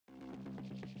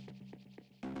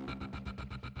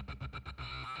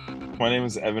My name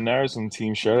is Evan Arias from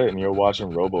Team Shreddit, and you're watching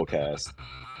RoboCast.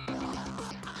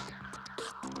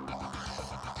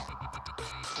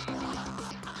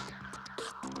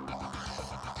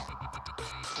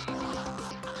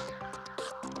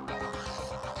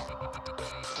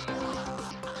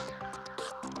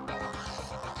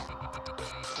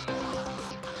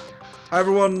 Hi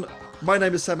everyone, my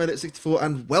name is Sam64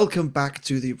 and welcome back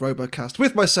to the RoboCast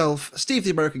with myself, Steve the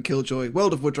American Killjoy,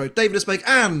 World of Woodrow, David Ismake,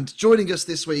 and joining us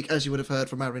this week, as you would have heard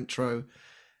from our intro,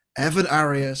 Evan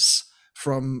Arias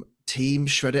from Team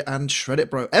Shreddit and Shreddit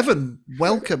Bro. Evan,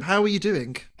 welcome. How are you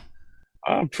doing?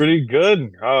 I'm pretty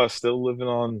good. Still living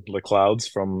on the clouds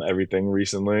from everything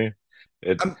recently.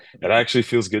 It Um, it actually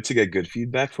feels good to get good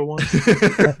feedback for once.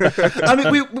 I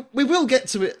mean, we will get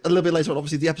to it a little bit later on.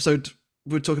 Obviously, the episode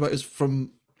we're talking about is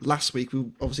from last week.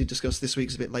 We'll obviously discuss this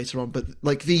week's a bit later on, but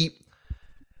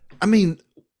I mean,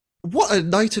 what a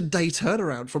night and day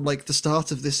turnaround from like the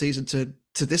start of this season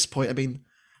to this point. I mean,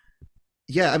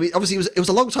 yeah, I mean, obviously it was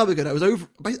a long time ago. Now. It was over.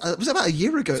 It was about a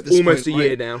year ago at this Almost point, a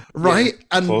year now, right? Yeah.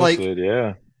 And Close like, to it,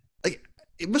 yeah. like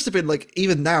it must have been like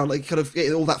even now, like kind of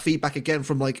getting all that feedback again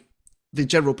from like the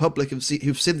general public who've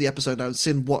seen the episode now and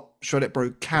seen what Shreddit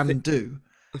Bro can do.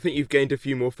 I think you've gained a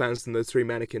few more fans than those three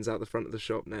mannequins out the front of the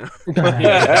shop now.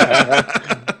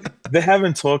 They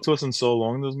haven't talked to us in so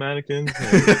long, those mannequins.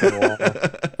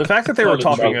 The fact that they were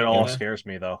talking at all Yeah. scares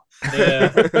me, though.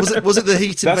 Yeah. Was it the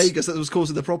heat in That's- Vegas that was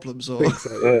causing the problems, or?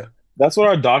 That's what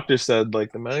our doctor said.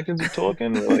 Like the mannequins are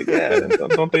talking. We're like, yeah,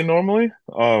 don't they normally?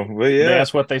 Oh, but yeah.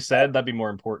 That's what they said. That'd be more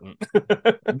important. I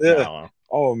don't Yeah. know.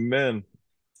 Oh man,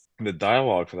 the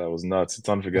dialogue for that was nuts. It's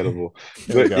unforgettable.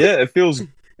 There we But go. yeah,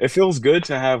 it feels good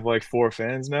to have like 4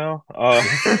 fans now.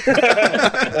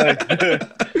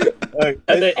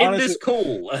 And they're in honestly, this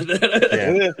call.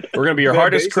 Yeah. yeah, We're gonna be your Yeah,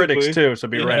 hardest critics basically. too, so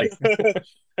be ready.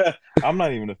 I'm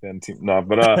not even a fan team, no,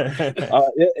 but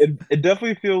it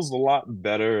definitely feels a lot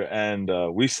better, and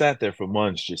we sat there for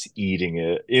months just eating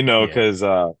it, Yeah. because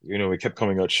we kept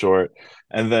coming out short,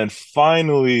 and then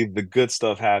finally the good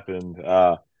stuff happened,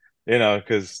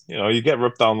 because you get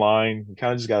ripped online, you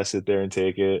kind of just gotta sit there and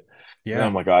take it. And Yeah.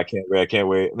 I'm like, oh, I can't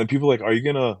wait. And then people are like, are you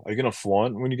gonna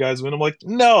flaunt when you guys win? I'm like,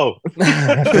 no.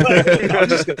 I'm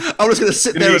just gonna, I was going to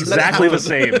sit It'll there be and let it exactly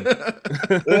the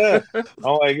happen. yeah.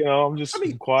 I'm like, I'm just I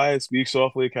mean- quiet, speak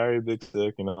softly, carry a big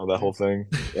stick, that whole thing.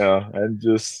 Yeah, and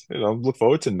just look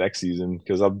forward to next season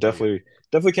because I'm definitely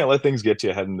can't let things get to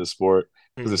your head in the sport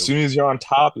because as soon as you're on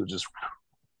top, it just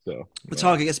so The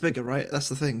target gets bigger, right? That's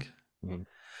the thing. Mhm.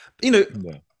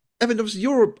 Yeah. Evan, obviously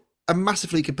you're a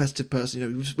massively competitive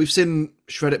person. We've seen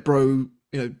Shreddit Bro.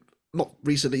 Not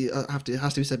recently. It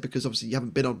has to be said because obviously you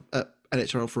haven't been on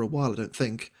NHRL for a while. I don't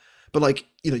think, but like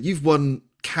you've won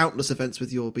countless events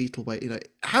with your beetle weight.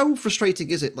 How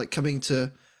frustrating is it like coming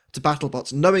to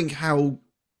BattleBots, knowing how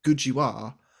good you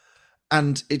are,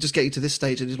 and it just getting to this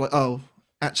stage and it's like, oh,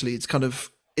 actually,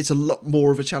 it's a lot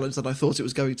more of a challenge than I thought it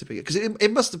was going to be because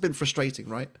it must have been frustrating,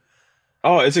 right?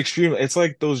 Oh, it's extreme. It's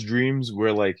like those dreams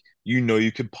where like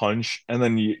you could punch and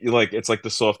then you like it's like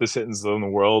the softest hitting zone in the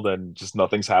world and just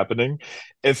nothing's happening.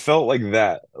 It felt like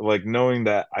that. Like knowing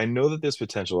that I know that there's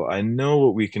potential. I know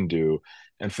what we can do.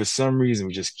 And for some reason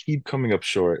we just keep coming up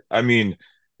short. I mean,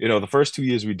 the first 2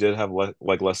 years we did have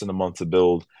like less than a month to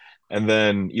build. And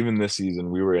then even this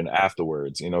season we were in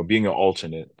afterwards, being an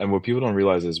alternate. And what people don't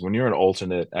realize is when you're an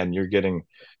alternate and you're getting,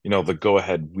 the go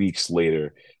ahead weeks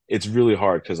later, it's really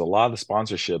hard because a lot of the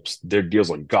sponsorships, their deals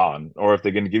are gone. Or if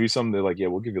they're going to give you something, they're like, yeah,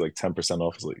 we'll give you like 10%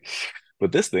 off. It's like,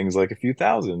 but this thing's like a few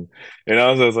thousand,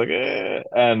 so it's like,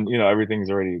 and everything's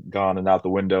already gone and out the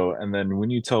window. And then when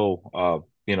you tell,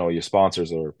 your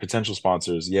sponsors or potential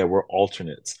sponsors, yeah, we're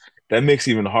alternates. That makes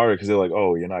it even harder because they're like,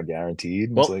 oh, you're not guaranteed.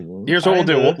 And Well, it's like, here's what we'll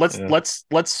do. kinda.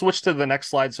 Let's switch to the next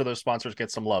slide so those sponsors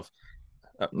get some love.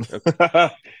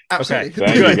 Absolutely.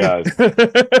 Thank you, Good.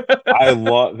 guys. I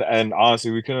love, and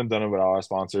honestly, we couldn't have done it without our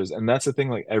sponsors. And that's the thing,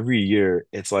 like every year,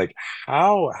 it's like,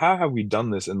 how have we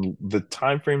done this in the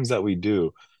time frames that we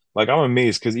do? Like, I'm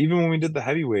amazed because even when we did the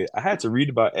heavyweight, I had to read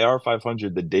about AR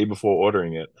 500 the day before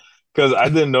ordering it because I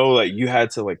didn't know like you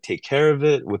had to like take care of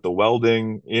it with the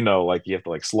welding, like you have to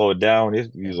like slow it down. You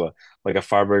have to use like a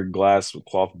fiberglass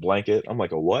cloth blanket. I'm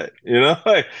like, a what?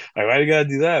 Like why do you gotta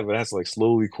do that? But it has to like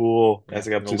slowly cool. It has to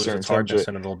get up It'll to a lose certain its hardness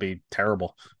temperature. and it'll be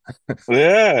terrible.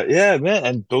 Yeah, man.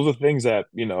 And those are things that,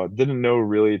 didn't know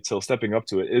really till stepping up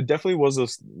to it. It definitely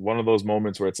was one of those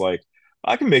moments where it's like,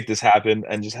 I can make this happen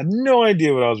and just had no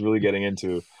idea what I was really getting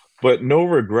into, but no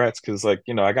regrets because, like,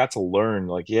 I got to learn,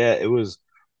 like, yeah, it was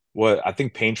what I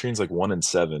think Pain Train's like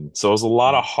 1-7. So it was a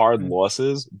lot of hard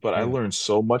losses, but I learned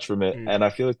so much from it. And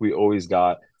I feel like we always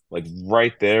got like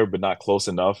right there, but not close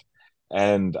enough.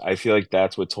 And I feel like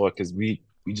that's what taught because we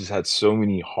just had so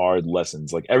many hard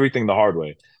lessons, like everything the hard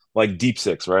way, like deep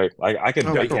six, right? Like I could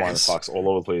Oh deck the line of yes. clocks all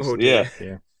over the place. Oh Yeah. dear.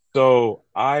 Yeah. So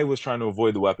I was trying to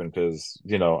avoid the weapon because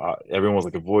everyone was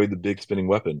like avoid the big spinning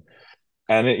weapon.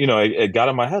 And it got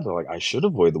in my head like I should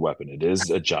avoid the weapon. It is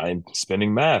a giant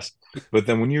spinning mass. But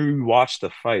then when you watch the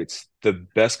fights, the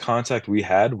best contact we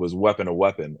had was weapon to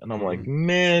weapon. And I'm like,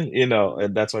 man,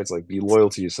 and that's why it's like be loyal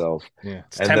to yourself. Yeah.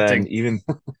 It's And then tempting. even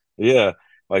yeah,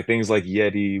 like things like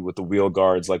Yeti with the wheel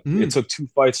guards. Like it Mm. took 2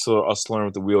 fights for us to learn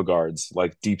with the wheel guards,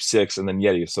 like deep six and then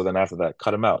Yeti. So then after that,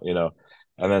 cut them out.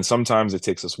 And then sometimes it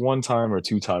takes us 1 time or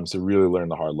 2 times to really learn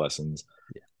the hard lessons.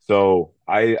 So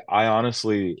I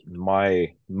honestly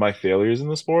my failures in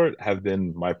the sport have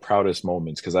been my proudest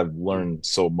moments because I've learned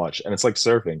so much. And it's like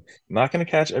surfing. You're not gonna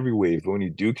catch every wave, but when you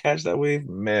do catch that wave,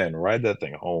 man, ride that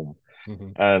thing home.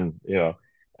 Hmm. And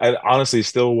and honestly,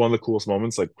 still one of the coolest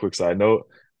moments, like quick side note,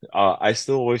 I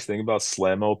still always think about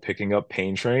Slammo picking up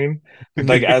Pain Train.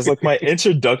 Like as like my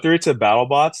introductory to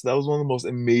BattleBots, that was one of the most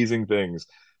amazing things.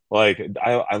 Like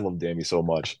I love Dammy so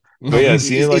much. But yeah,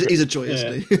 seeing like He's a joy, Yeah.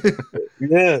 isn't he?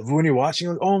 yeah, when you're watching,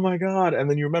 you're like, oh my God. And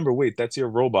then you remember, wait, that's your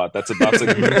robot. That's about to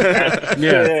move. Yeah.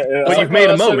 Yeah. But Oh, you've made a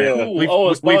that's so moment. cool. We've Oh,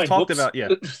 it's we've mine. talked Whoops.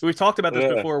 about we've talked about this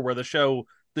Yeah. before where the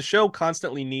show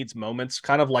constantly needs moments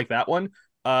kind of like that one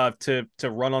to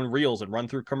run on reels and run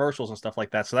through commercials and stuff like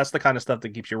that. So that's the kind of stuff that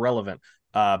keeps you relevant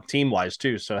team wise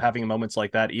too. So having moments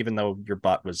like that, even though your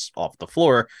bot was off the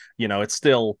floor, it's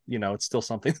still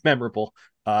something memorable.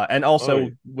 And Oh, also yeah.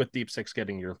 with Deep Six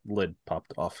getting your lid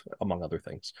popped off, among other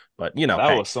things. But That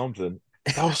hey. was something.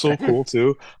 That was so cool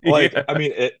too. Like, Yeah. I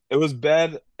mean, it was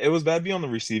bad. It was bad being on the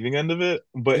receiving end of it,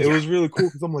 but it Yeah. was really cool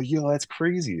because I'm like, yo, that's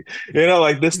crazy.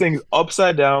 Like this thing's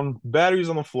upside down, batteries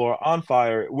on the floor, on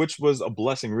fire, which was a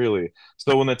blessing, really.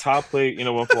 So when the top plate,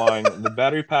 went flying, the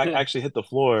battery pack actually hit the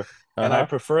floor, and I Uh-huh.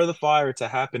 prefer the fire to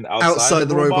happen outside Outside the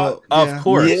the robot. robot. Of Yeah.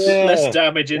 course. Less Yeah,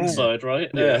 damage yeah, inside, right?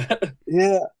 Yeah.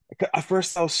 yeah. At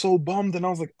first, I was so bummed, and I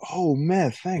was like, "Oh man,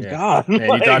 thank Yeah. God!" Man,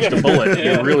 you dodged a bullet. You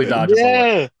Yeah. really dodged a bullet.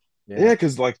 Yeah, yeah, Yeah.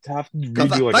 because like to have to God,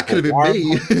 redo like a that could whole have been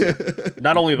wire me. harness.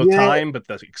 Not only the Yeah, time, but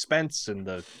the expense and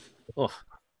the oh,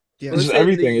 Yeah. it's just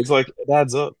everything. It's like it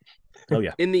adds up. oh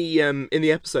yeah. In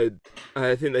the episode,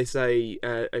 I think they say,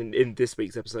 in this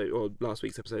week's episode or last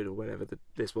week's episode or whenever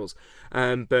this was,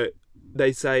 but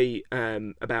they say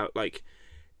about like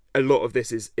a lot of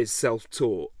this is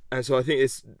self-taught, and so I think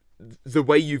it's the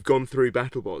way you've gone through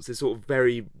BattleBots is sort of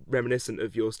very reminiscent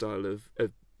of your style of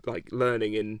like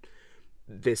learning in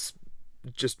this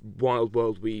just wild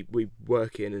world we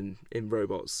work in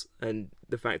robots, and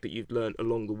the fact that you've learned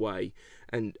along the way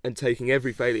and taking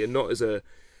every failure not as a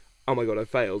oh my god I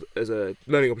failed as a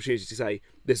learning opportunity to say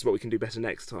this is what we can do better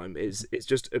next time is it's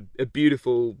just a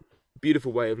beautiful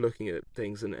way of looking at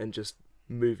things and just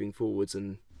moving forwards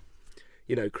and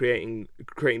creating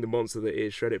the monster that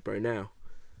is Shreddit Bro now.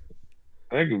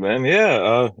 Thank you, man.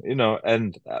 Yeah,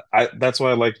 and I that's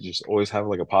why I like to just always have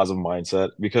like a positive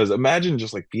mindset because imagine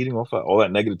just like feeding off all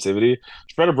that negativity.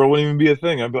 Shredder bro wouldn't even be a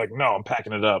thing. I'd be like, no, I'm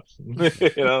packing it up.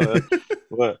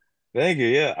 But thank you.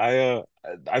 Yeah,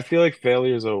 I feel like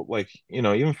failures are like,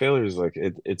 even failures like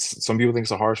it's some people think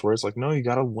it's a harsh word. It's like, no, you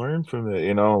gotta learn from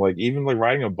it, like even like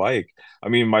riding a bike. I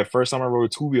mean, my first time I rode a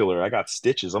two-wheeler, I got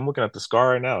stitches. I'm looking at the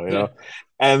scar right now, Yeah.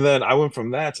 And then I went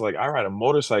from that to like I ride a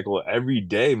motorcycle every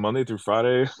day, Monday through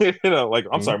Friday. Like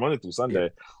I'm sorry, Monday through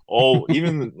Sunday. Oh,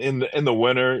 even in the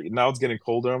winter. Now it's getting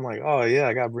colder. I'm like, oh yeah,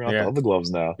 I gotta bring out the Yeah. other gloves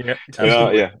now. Yeah.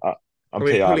 Yeah. I'm I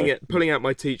mean, chaotic. pulling out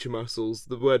my teacher muscles.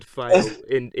 The word "fail"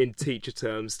 in teacher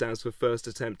terms stands for first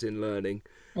attempt in learning.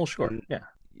 Well, sure. And, Yeah.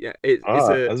 yeah,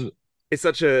 That's- it's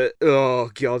such a oh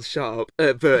god, shut up.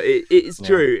 But it's Yeah.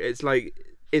 true. It's like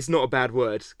it's not a bad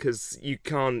word because you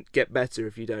can't get better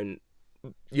if you don't,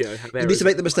 have You errors. need to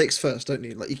make the mistakes first, don't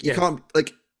you? Like you Yeah. can't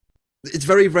like. It's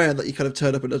very rare that you kind of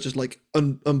turn up and are just like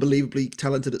unbelievably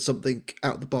talented at something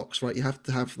out of the box, right? You have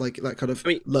to have like that kind of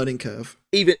learning curve.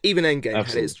 Even Endgame had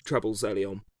Absolutely. its troubles early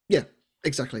on. Yeah,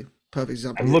 exactly. Perfect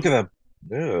example. And look at that.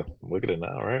 Yeah, look at it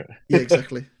now, right? Yeah,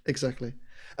 exactly.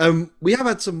 We have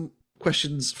had some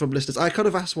questions from listeners. I kind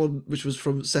of asked one which was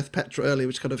from Seth Petra earlier,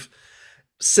 which kind of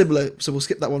similar. So we'll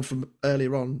skip that one from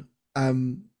earlier on.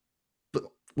 But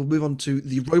we'll move on to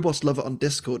the Robot Lover on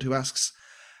Discord, who asks,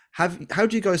 how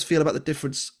do you guys feel about the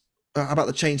difference, about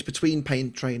the change between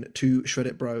Pain Train to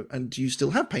Shreddit Bro, and do you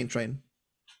still have Pain Train?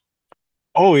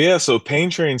 Oh yeah, so Pain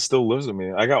Train still lives with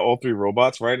me. I got all 3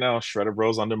 robots right now. Shredder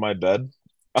Bros under my bed.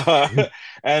 And for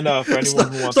It's anyone not, who it's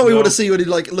wants not to what you want know, to see when you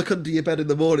like look under your bed in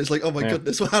the morning. It's like, oh my Yeah.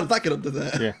 goodness, well, how did that get under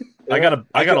there? Yeah. yeah, I got a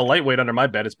I lightweight under my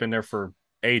bed. It's been there for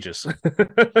Ages.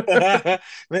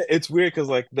 It's weird because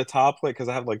like the top plate, because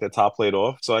I have like the top plate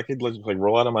off, so I could just like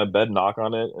roll out of my bed, knock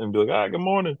on it, and be like, "Ah, good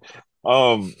morning."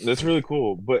 That's really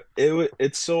cool. But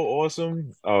it's so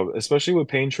awesome. Especially with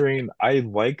Pain Train, I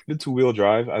like the two-wheel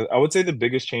drive. I would say the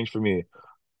biggest change for me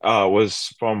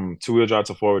was from two-wheel drive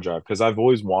to four-wheel drive because I've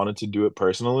always wanted to do it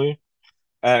personally.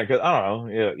 Because I don't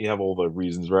know, yeah, you have all the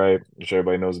reasons, right? Which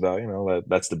everybody knows about,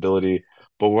 that stability.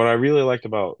 But what I really liked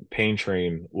about Pain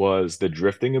Train was the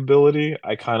drifting ability.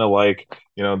 I kind of like,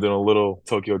 doing a little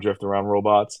Tokyo drift around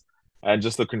robots and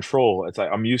just the control. It's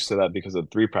like I'm used to that because of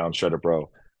 3 pound Shredder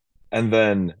Bro. And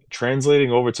then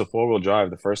translating over to four-wheel drive,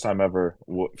 the first time ever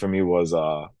for me was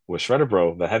Shredder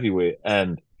Bro, the heavyweight,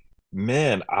 and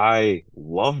man, I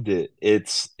loved it. It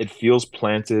feels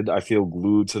planted. I feel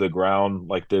glued to the ground.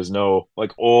 Like there's no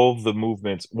like all the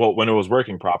movements. Well, when it was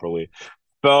working properly,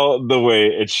 felt the way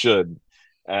it should.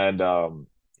 And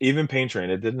even Paint Train,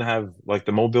 it didn't have like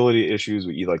the mobility issues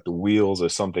with like the wheels or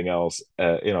something else.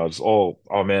 It's all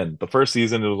oh man, the first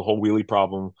season it was a whole wheelie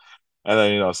problem. And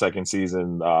then, second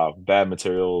season, bad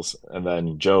materials. And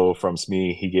then Joe from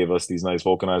SME, he gave us these nice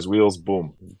vulcanized wheels.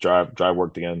 Boom, drive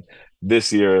worked again.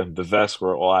 This year, the vests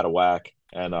were all out of whack.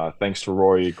 And thanks to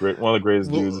Rory, one of the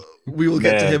greatest dudes. We will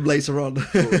get to him later on.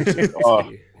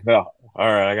 Oh, yeah. All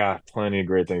right, I got plenty of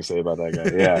great things to say about that guy.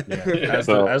 Yeah,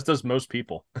 yeah. As does most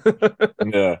people.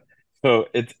 Yeah. So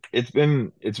it's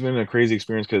been a crazy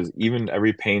experience because even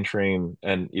every Pain Train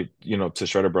and to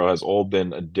Shredder Bro has all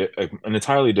been an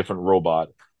entirely different robot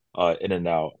in and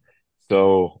out.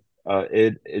 So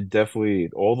it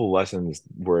definitely all the lessons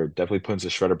were definitely put into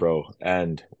Shredder Bro.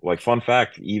 And like fun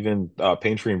fact, even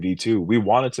Pain Train V2, we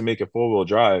wanted to make it four-wheel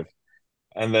drive.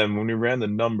 And then when we ran the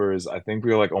numbers, I think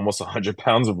we were like almost 100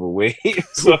 pounds overweight.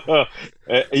 So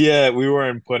yeah, we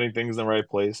weren't putting things in the right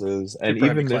places. And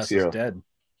even this year, dead.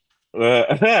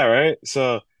 yeah, right.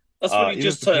 So that's when you even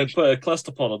just for Pain put a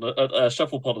cluster pod on a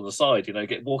shuffle pod on the side,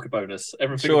 get walker bonus.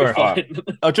 Everything will Sure. be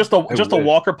fine. Just a wish.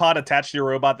 walker pod attached to your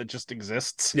robot that just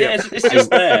exists. Yeah, it's just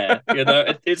there.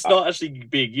 It's not actually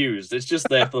being used. It's just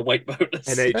there for the weight bonus.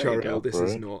 NHRL, this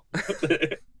is not.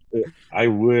 I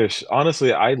wish.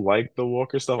 Honestly, I like the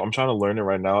Walker stuff. I'm trying to learn it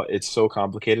right now. It's so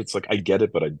complicated. It's like I get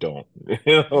it, but I don't.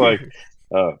 Like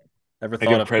Ever I thought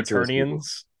give of credit to those people.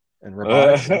 Quaternions and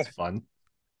robotics? That's fun.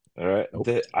 All right. Nope.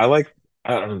 I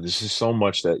don't know. There's just so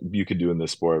much that you could do in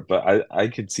this sport, but I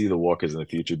could see the Walkers in the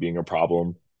future being a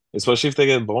problem, especially if they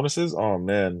get bonuses. Oh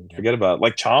man, forget about it.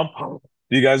 Like Chomp.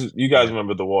 You guys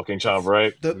remember the walking Chomp,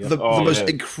 right? The Oh, most man.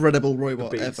 incredible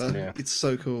robot beast, ever. yeah. It's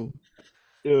so cool.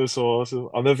 It was so awesome.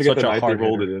 I'll never forget Such the a night they hard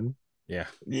rolled hitter. it in. Yeah.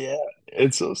 Yeah,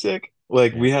 it's so sick.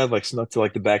 Like Yeah. we had like snuck to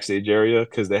like the backstage area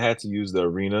because they had to use the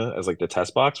arena as like the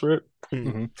test box for it.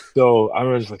 Mhm. So I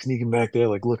remember just like sneaking back there,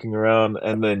 like looking around,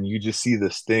 and then you just see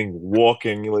this thing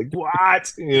walking. You're like,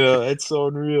 what? It's so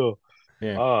unreal.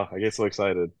 Yeah. Ah, I get so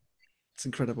excited. It's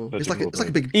incredible. Such It's a like cool it's like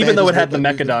a thing. big Even bed though as it had the well,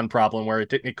 like moving. Mechadon problem where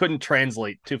it couldn't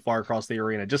translate too far across the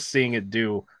arena, just seeing it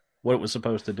do what it was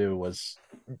supposed to do was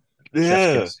chef's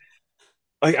Yeah. kiss.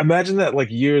 Like imagine that like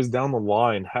years down the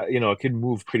line, how, it could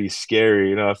move pretty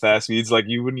scary, at fast speeds. Like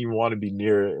you wouldn't even want to be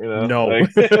near it, No. Like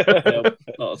Nope, not at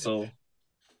all.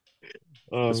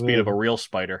 oh The speed of a man. real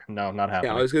spider. No, not Yeah,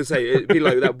 happening. I was going to say, it'd be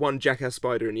like that one jackass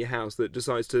spider in your house that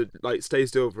decides to like stay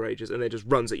still for ages and then just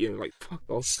runs at you and like, fuck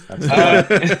off.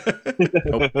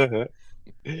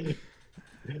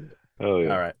 Oh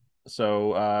yeah. All right.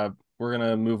 So we're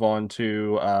gonna move on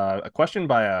to a question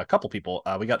by a couple people.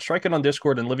 We got Striking on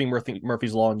Discord and Living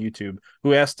Murphy's Law on YouTube,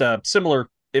 who asked a similar,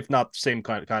 if not the same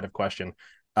kind of question.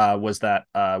 Was that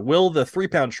will the 3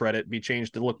 pound Shred-It be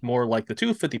changed to look more like the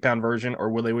 250-pound version,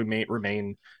 or will they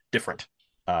remain different?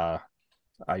 I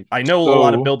know a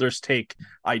lot of builders take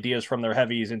ideas from their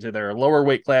heavies into their lower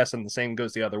weight class, and the same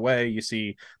goes the other way. You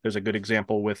see, there's a good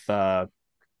example with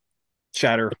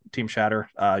Team Shatter.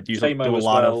 Do a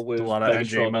lot of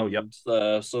NJMO.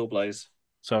 Yep. Soul Blaze.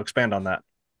 So expand on that.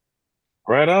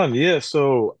 Right on. Yeah.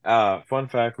 So, fun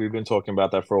fact, we've been talking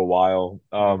about that for a while.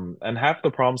 And half the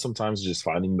problem sometimes is just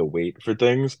finding the weight for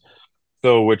things.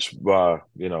 So, which,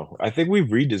 I think we've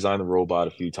redesigned the robot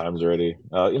a few times already,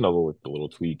 with the little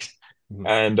tweaks. Mhm.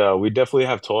 And we definitely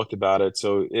have talked about it.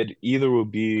 So it either will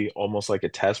be almost like a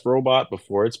test robot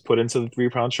before it's put into the 3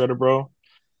 pound Shredder Bro.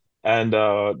 And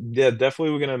yeah,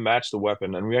 definitely we're gonna match the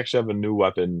weapon. And we actually have a new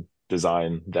weapon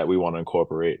design that we want to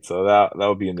incorporate. So that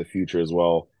will be in the future as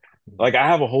well. Like I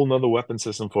have a whole nother weapon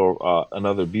system for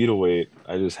another beetle weight.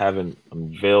 I just haven't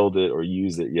unveiled it or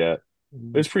used it yet.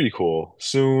 It's pretty cool.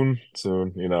 Soon, it's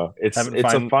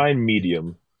a fine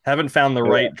medium. Haven't found the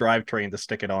right drivetrain to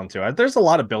stick it onto. There's a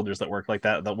lot of builders that work like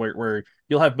that. Where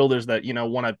you'll have builders that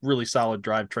want a really solid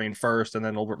drivetrain first, and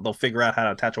then they'll figure out how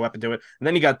to attach a weapon to it. And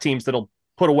then you got teams that'll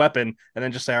put a weapon and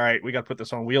then just say, all right, we got to put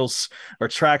this on wheels or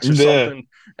tracks or something.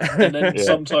 And then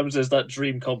sometimes there's that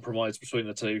dream compromise between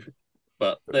the two,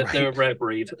 but they're a rare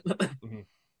breed.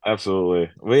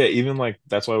 Absolutely. Well, yeah, even like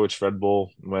that's why with Shred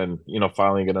Bull, when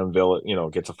finally gonna unveil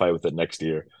it, get to fight with it next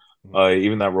year.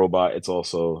 Even that robot, it's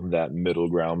also that middle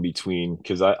ground between,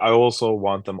 because I also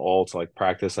want them all to like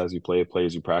practice as you play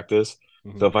as you practice.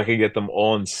 So if I can get them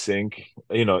all in sync,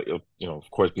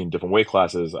 of course being different weight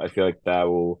classes, I feel like that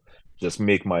will just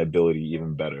make my ability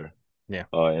even better. Yeah.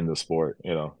 In the sport,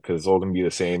 because it's all gonna be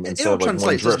the same. It all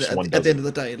translates, doesn't it, at the end of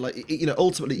the day. Like,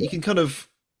 ultimately you can kind of,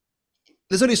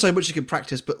 there's only so much you can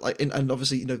practice, but like, and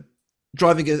obviously,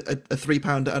 driving a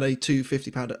 3-pounder and a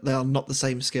 250-pounder, they are not the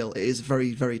same skill. It is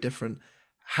very, very different.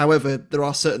 However, there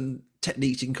are certain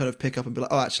techniques you can kind of pick up and be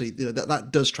like, oh, actually, that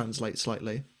does translate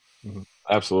slightly.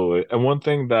 Absolutely. And one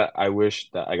thing that I wish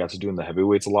that I got to do in the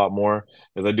heavyweights a lot more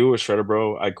is I do with Shredder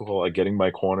Bro, I call like getting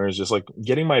my corners, just like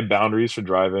getting my boundaries for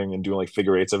driving and doing like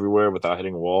figure eights everywhere without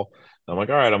hitting a wall. And I'm like,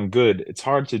 all right, I'm good. It's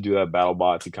hard to do that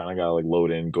BattleBots. You kind of gotta like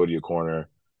load in, go to your corner.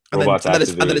 And then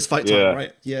it's fight time,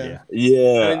 right? Yeah.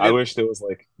 I wish there was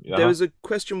like there was a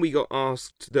question we got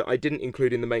asked that I didn't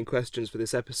include in the main questions for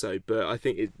this episode, but I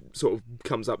think it sort of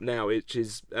comes up now, which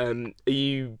is, are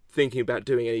you thinking about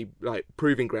doing any like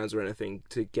proving grounds or anything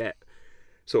to get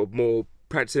sort of more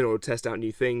practicing or test out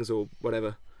new things or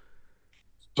whatever?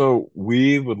 So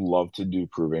we would love to do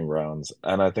proving grounds,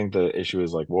 and I think the issue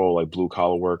is like, whoa, like blue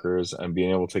collar workers and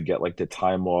being able to get like the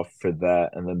time off for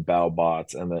that, and then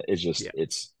BattleBots, and then it's just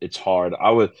it's hard.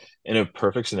 I would, in a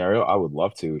perfect scenario, I would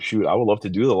love to I would love to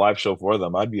do the live show for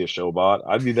them. I'd be a show bot.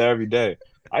 I'd be there every day.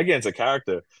 I get into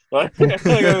character. Like, you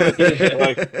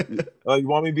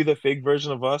want me to be the fake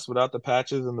version of us without the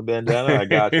patches and the bandana? I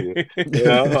got you.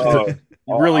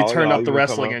 Really turn up the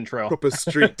wrestling intro. Proper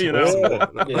street,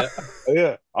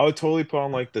 Yeah. I would totally put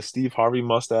on like the Steve Harvey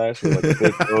mustache with like a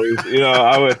fake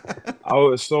nose. I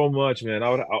would so much, man. I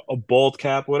would a bald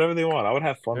cap, whatever they want. I would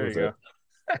have fun with it.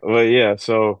 But yeah,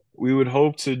 so we would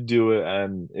hope to do it,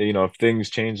 and if things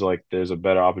change, like there's a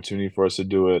better opportunity for us to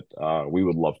do it, we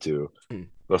would love to.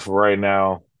 But for right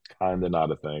now, kind of not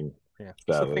a thing. Yeah,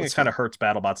 so I think it kind of hurts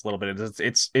BattleBots a little bit.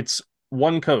 It's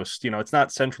one coast, it's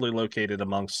not centrally located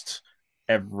amongst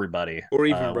everybody, or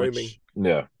even roaming.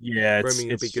 Roaming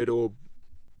would be good, or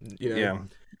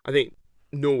I think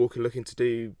Norwalk can look into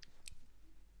do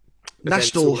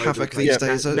national havoc these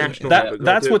days.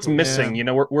 That's what's missing.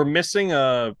 We're missing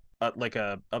a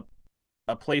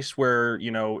place where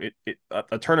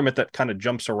a tournament that kind of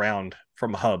jumps around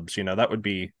from hubs. That would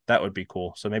be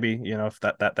cool. So maybe if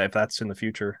that's in the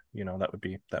future,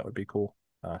 that would be cool.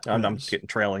 I'm getting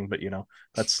trailing, but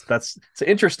that's it's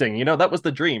interesting. That was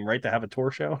the dream, right? To have a tour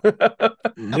show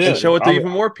and show it to even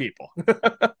more people.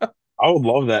 I would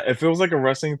love that. If it was like a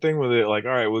wrestling thing where they're like,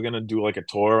 all right, we're gonna do like a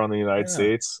tour on the United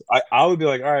States, I would be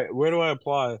like, all right, where do I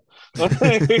apply?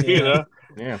 Yeah.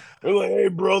 They're like, hey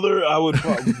brother, I would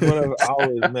whatever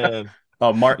hours, man.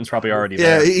 Oh, Martin's probably already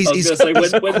there. He's when's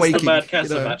the Mad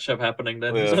Caster matchup happening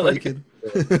then?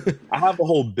 I have a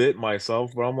whole bit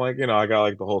myself, but I'm like, I got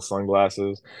like the whole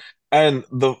sunglasses. And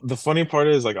the funny part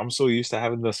is, like, I'm so used to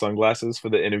having the sunglasses for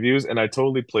the interviews, and I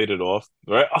totally played it off.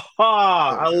 Right?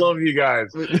 I love you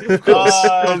guys. Of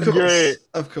course, great.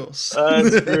 Of course,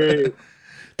 that's great.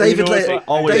 David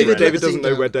doesn't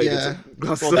know where David is.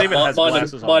 Well, David has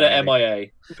glasses mine are MIA.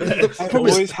 I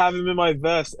always have him in my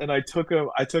vest, and I took him.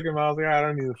 I was like, I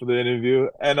don't need it for the interview,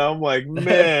 and I'm like,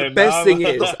 man. Best thing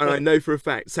is, and I know for a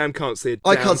fact, Sam can't see it.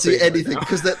 I can't see anything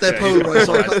because they're polarized.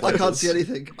 So I can't see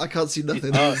anything. I can't see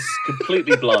nothing. He's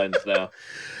completely blind now.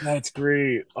 That's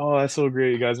great. Oh, that's so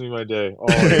great. You guys made my day. Oh,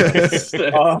 yes.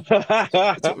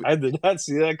 I did not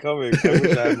see that coming. I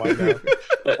wish I had mine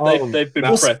now. They've been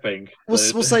prepping.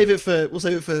 We'll save it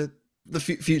for the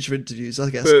future interviews, I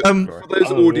guess. For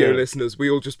those audio listeners, we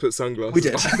all just put sunglasses. We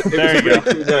did. There you go.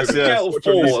 Yes. Out of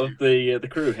 4 of the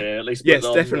crew here, at least. Yes,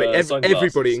 definitely.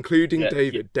 Everybody, including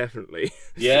David, definitely.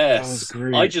 Yes,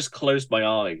 I just closed my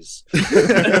eyes.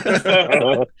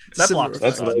 That's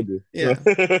what I do. Yeah.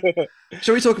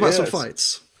 Shall we talk about some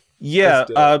fights? Yeah.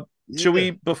 Should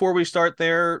we, before we start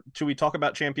there, should we talk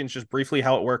about Champions just briefly,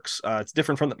 how it works? It's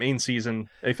different from the main season.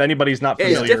 If anybody's not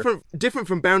familiar. It's different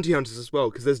from Bounty Hunters as well,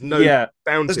 because there's no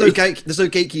bounty. There's no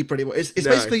gatekeeper anymore. It's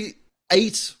basically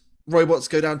 8 robots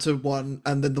go down to 1,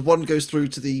 and then the 1 goes through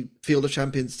to the Field of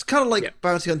Champions. It's kind of like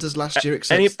Bounty Hunters last year,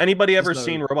 except anybody ever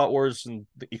seen Robot Wars and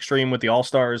the Extreme with the All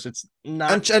Stars? It's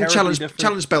not and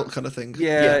challenge belt kind of thing.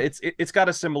 Yeah, it's got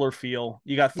a similar feel.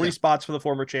 You got 3 spots for the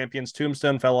former champions.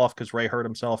 Tombstone fell off because Ray hurt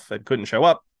himself and couldn't show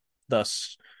up.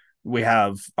 Thus, we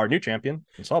have our new champion.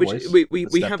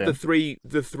 We have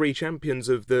the three champions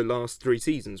of the last 3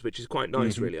 seasons, which is quite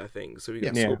nice, really. I think so. We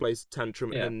got Skullblaze,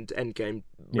 Tantrum, and Endgame.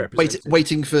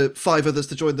 Waiting for 5 others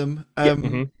to join them.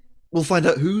 We'll find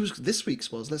out who this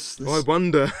week's was. Let's... I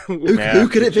wonder who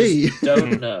could it be?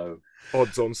 Don't know.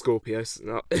 Odds on Scorpios.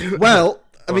 No. Well,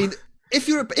 I mean, if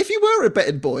you were a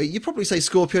betting boy, you'd probably say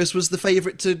Scorpios was the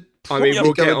favourite to.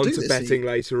 We'll get on to betting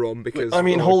later on because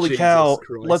holy cow!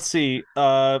 Christ. Let's see.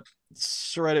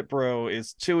 Reddit Bro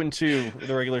is 2-2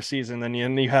 the regular season. Then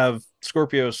you have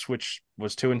Scorpios, which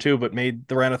was 2-2, but made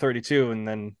the round of 32, and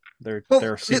then their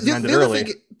season ended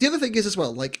early. The other thing is as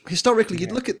well, like historically,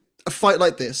 you'd look at a fight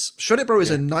like this. Shreddit Bro is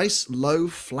a nice, low,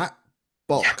 flat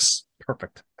box.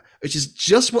 Perfect. Which is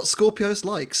just what Scorpios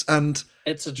likes, and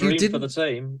it's a dream for the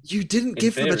team. You didn't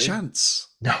give them a chance.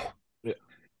 No.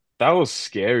 That was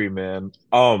scary, man.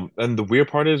 And the weird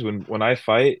part is when I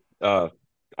fight, I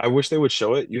wish they would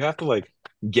show it. You have to like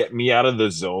get me out of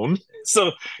the zone.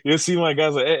 So you'll see my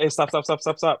guys like, hey, stop.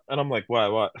 And I'm like, why,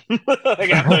 what?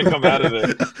 Like, I have to come out of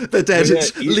it. They're dead.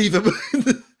 Leave them.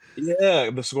 Yeah,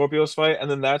 the Scorpios fight,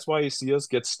 and then that's why you see us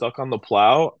get stuck on the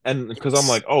plow, and because I'm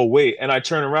like, oh wait, and I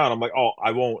turn around, I'm like, oh,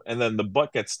 I won't, and then the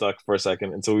butt gets stuck for a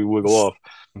second until we wiggle off.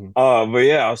 But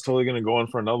yeah, I was totally gonna go in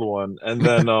for another one, and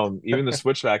then even the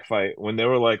switchback fight when they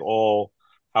were like all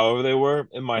however they were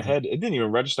in my head, it didn't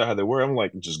even register how they were. I'm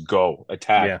like, just go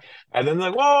attack, and then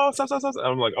like, whoa, stop. And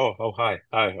I'm like, oh, hi,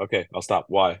 okay, I'll stop.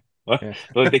 Why? Yeah.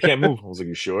 Like they can't move. I was like,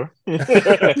 you sure? They're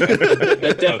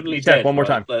definitely dead. One more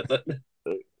time.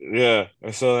 Yeah.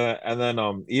 So and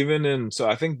then so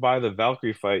I think by the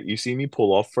Valkyrie fight, you see me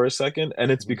pull off for a second,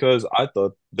 and it's because I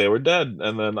thought they were dead,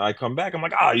 and then I come back. I'm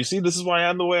like, you see, this is why I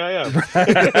am the way I am.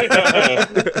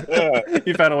 Yeah.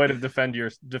 You found a way to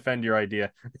defend your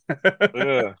idea.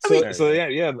 Yeah. So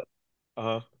yeah.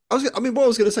 What I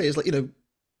was going to say is, like,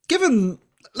 given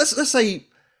let's say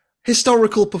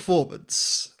historical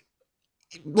performance.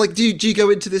 Like, do you go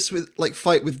into this with like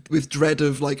fight with dread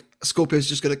of like Scorpio's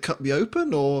just going to cut me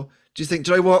open, or do you think,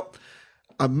 do you know what,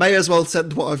 I may as well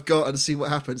send what I've got and see what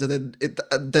happens, and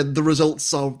then the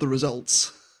results are the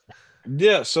results?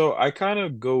 Yeah, so I kind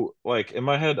of go like in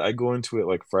my head, I go into it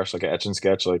like fresh, like an etch and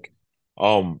sketch, like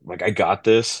I got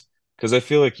this, because I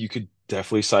feel like you could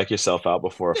definitely psych yourself out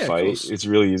before a fight. It's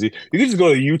really easy. You can just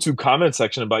go to the YouTube comment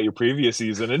section about your previous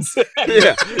season and say,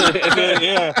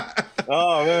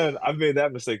 oh man, I've made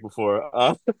that mistake before.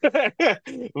 But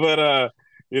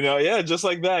just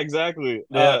like that, exactly.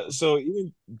 Yeah. So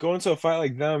even going to a fight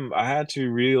like them, I had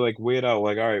to really like wait out.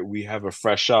 Like, all right, we have a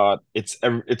fresh shot. It's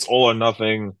all or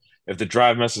nothing. If the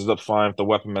drive messes up, fine. If the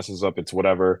weapon messes up, it's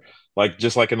whatever. Like,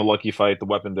 just like in the Lucky fight, the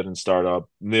weapon didn't start up.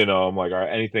 I'm like, all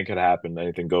right, anything could happen.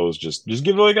 Anything goes. Just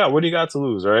give it all you got. What do you got to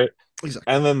lose, right?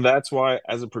 Exactly. And then that's why,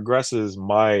 as it progresses,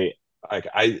 I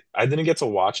didn't get to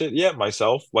watch it yet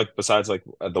myself. Like, besides like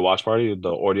at the watch party,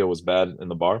 the audio was bad in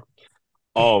the bar.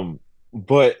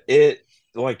 But it,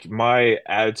 like, my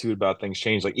attitude about things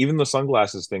changed. Like, even the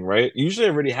sunglasses thing, right? Usually I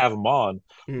already have them on,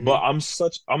 but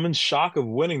I'm in shock of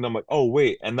winning. I'm like, oh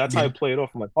wait, and that's how I play it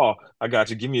off. I'm like, oh, I got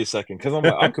you. Give me a second, because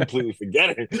I'm completely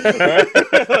forgetting. Right?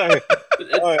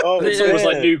 It's almost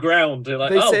like new ground. They're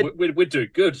like, we're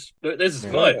doing good. This is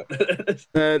fine.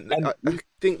 I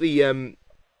think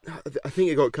I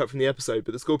think it got cut from the episode,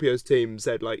 but the Scorpios team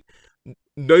said, like,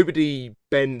 nobody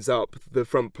bends up the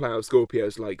front plow of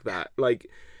Scorpios like that. Like,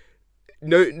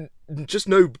 no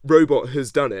robot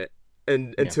has done it,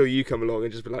 until you come along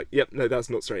and just be like, yep, no, that's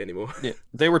not straight anymore. Yeah.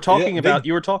 They were talking about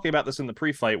you were talking about this in the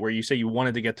pre-fight where you say you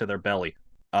wanted to get to their belly.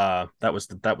 That was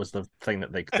the thing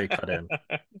that they cut in.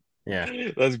 Yeah,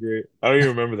 that's great. I don't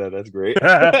even remember that. That's great.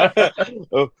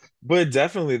 But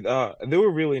definitely, they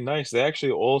were really nice. They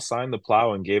actually all signed the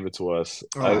plow and gave it to us.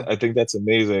 I think that's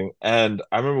amazing. And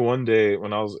I remember one day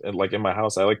when I was in my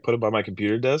house, I like put it by my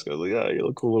computer desk. I was like, yeah, you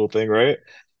look cool little thing, right?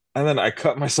 And then I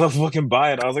cut myself looking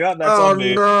by it. I was like, that's on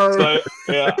me. No.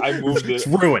 So I moved it. It's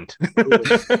ruined.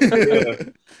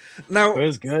 Now, it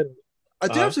was good. I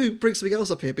do have to bring something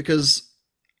else up here, because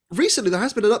recently there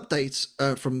has been an update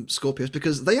from Scorpios,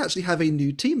 because they actually have a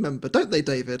new team member, don't they,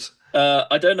 David?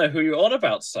 I don't know who you're on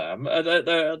about, Sam. I don't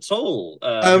know at all.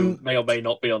 Who may or may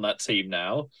not be on that team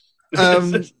now.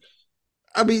 I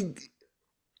mean,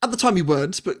 At the time you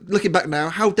weren't, but looking back now,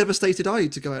 how devastated are you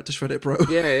to go out to shred it, bro?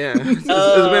 Yeah. As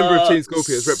a member of Team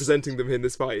Scorpions representing them in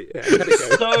this fight. Yeah,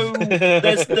 so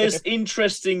there's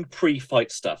interesting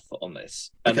pre-fight stuff on this,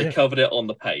 and they covered it on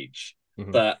the page.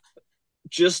 That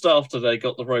just after they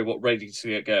got the robot ready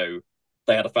to go,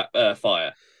 they had a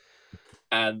fire,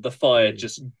 and the fire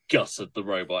just gutted the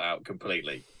robot out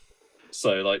completely.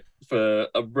 So, like, for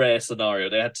a rare scenario,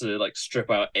 they had to, like,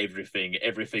 strip out everything.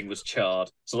 Everything was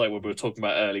charred. So, like, what we were talking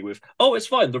about earlier with, it's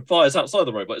fine, the fire's outside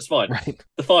the robot, it's fine. Right.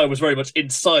 The fire was very much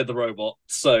inside the robot,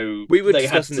 so we were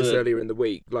discussing this earlier in the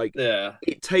week. Like, yeah,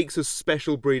 it takes a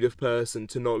special breed of person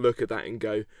to not look at that and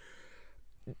go,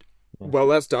 well,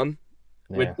 that's done.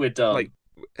 Yeah. We're done. Like,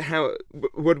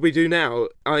 what do we do now?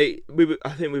 I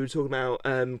think we were talking about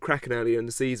Kraken earlier in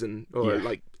the season, or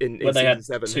like in when they season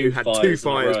 7, who had 2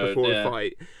 fires before a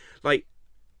fight. Like,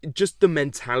 just the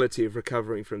mentality of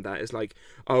recovering from that is like,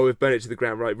 we've burnt it to the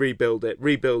ground, right? Rebuilds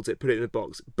it, put it in the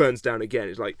box, burns down again.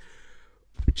 It's like,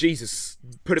 Jesus,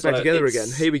 put it back together again.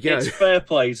 Here we go. It's fair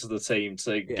play to the team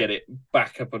to get it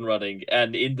back up and running.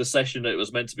 And in the session it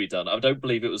was meant to be done, I don't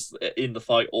believe it was in the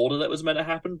fight order that was meant to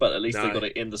happen, but at least they got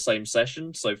it in the same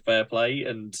session. So fair play.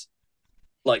 And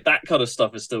like that kind of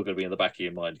stuff is still going to be in the back of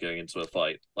your mind going into a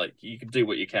fight. Like you can do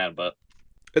what you can, but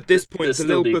at this point, the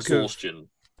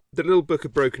little book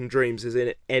of Broken Dreams is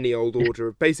in any old order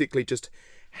of basically just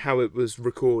how it was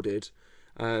recorded.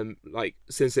 Like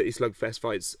Sin City Slugfest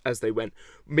fights as they went.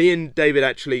 Me and David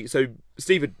actually, so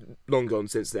Steve had long gone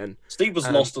since then. Steve was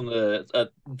lost on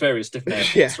the various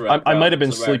different airports. I might have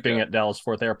been sleeping at Dallas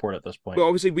Fort Airport at this point. Well,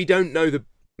 obviously me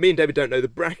and David don't know the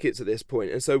brackets at this point,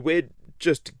 and so we're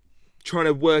just trying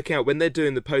to work out when they're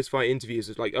doing the post-fight interviews.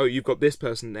 It's like, you've got this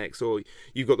person next, or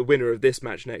you've got the winner of this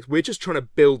match next. We're just trying to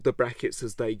build the brackets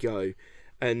as they go,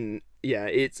 and yeah,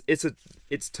 it's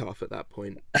tough at that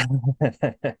point.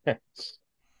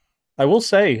 I will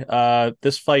say,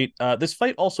 this fight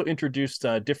also introduced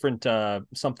different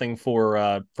something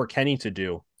for Kenny to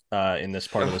do in this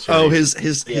part of the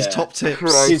series. His top tips.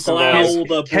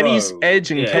 Kenny's edge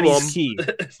and Kenny's key.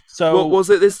 So what was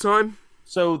it this time?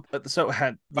 So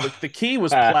the key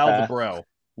was plow the bro.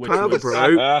 Plow the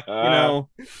bro.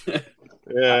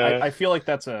 I feel like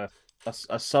that's a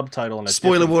subtitle and a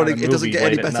spoiler warning. It doesn't get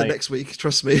any better next week.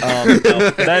 Trust me.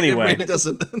 But anyway, it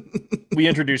doesn't. We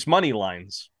introduced money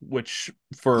lines, which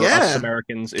for us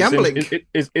Americans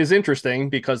is interesting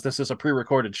because this is a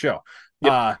pre-recorded show.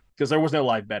 Because there was no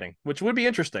live betting, which would be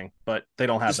interesting, but they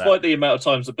don't have that. Despite the amount of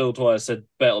times that Bill Dwyer said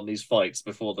bet on these fights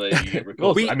before they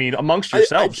record. I mean, amongst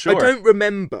yourselves, sure. I don't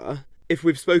remember if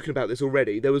we've spoken about this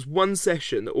already. There was one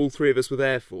session that all three of us were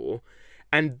there for,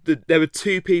 and there were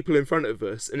 2 people in front of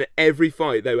us, and at every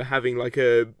fight they were having like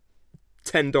a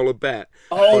 $10 bet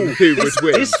on who would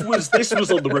win. This was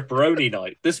on the Ripperoni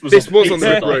night. This was on the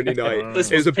Ripperoni night.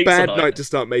 It was a bad night to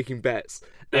start making bets.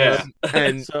 Yeah.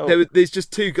 And so... there's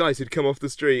just 2 guys who'd come off the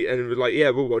street and were like,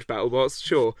 yeah, we'll watch BattleBots,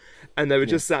 sure. And they were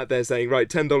just sat there saying, right,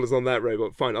 $10 on that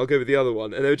robot, fine, I'll go with the other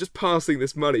one. And they were just passing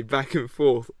this money back and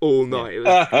forth all night. It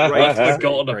was great. I'd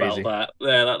forgotten about that.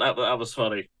 Yeah, that was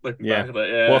funny. Looking back at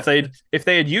it, Well, if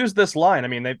they had used this line,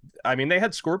 they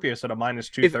had Scorpius at a minus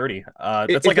 230.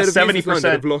 That's like a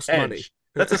 70% lost edge. Money.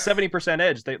 That's a 70%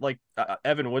 edge. They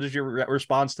Evan. What is your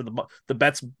response to the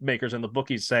bets makers and the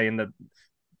bookies saying that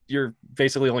you're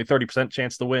basically only 30%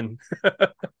 chance to win?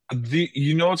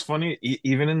 What's funny?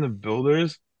 Even in the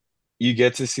builders, you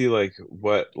get to see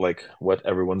what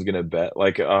everyone's gonna bet.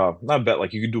 Not bet.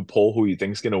 Like you can do a poll who you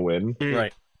think's gonna win.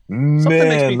 Right.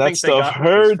 Man, that stuff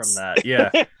hurts. From that. Yeah.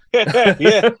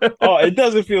 Yeah. Oh, it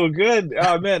doesn't feel good.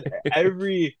 Oh man,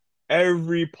 every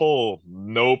poll,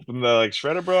 nope. And they're like,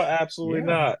 Shredder bro, absolutely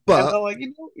not. But like,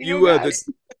 you were the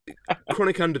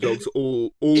chronic underdogs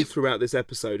all throughout this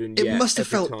episode, and it must have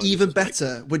felt even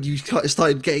better when you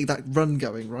started getting that run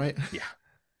going, right? Yeah.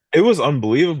 It was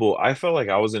unbelievable. I felt like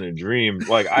I was in a dream.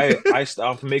 Like I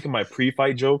stopped making my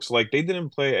pre-fight jokes. Like they didn't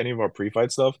play any of our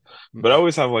pre-fight stuff, but I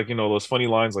always have those funny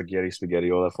lines like Yeti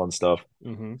Spaghetti, all that fun stuff.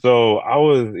 Mm-hmm. So I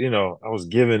was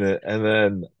giving it, and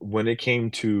then when it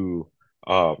came to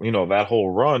that whole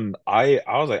run, I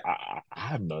was like, I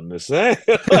have nothing to say.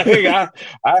 I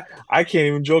can't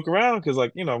even joke around because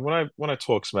when I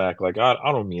talk smack,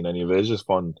 I don't mean any of it. It's just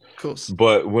fun. Of course.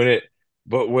 But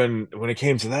when it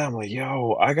came to that, I'm like,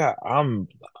 yo, I'm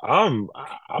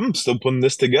still putting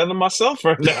this together myself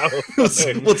right now.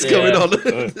 What's going on?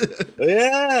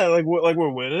 Yeah, we're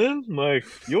winning. Like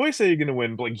you always say you're gonna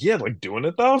win, but doing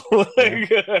it though.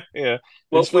 Yeah.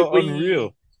 Well, it's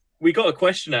unreal. We got a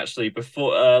question actually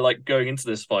before, going into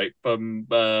this fight from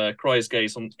Cry's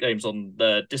Games on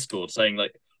the Discord saying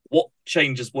what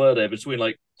changes were there between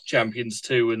like Champions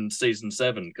 2 and Season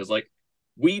 7? Because like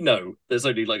we know there's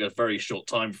only like a very short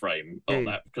time frame on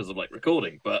that because of like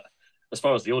recording, but as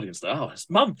far as the audience, it's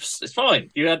months. It's fine.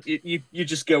 You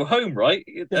just go home, right?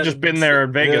 You've just been there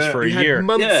in Vegas for a year. Had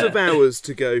months of hours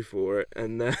to go for it,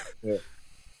 and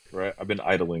right. I've been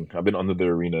idling. I've been under the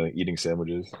arena eating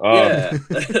sandwiches. Yeah.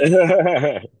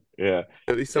 Yeah.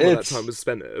 At least some of that time was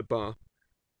spent at a bar.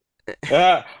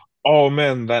 Oh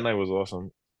man, that night was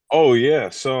awesome. Oh yeah,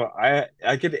 so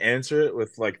I could answer it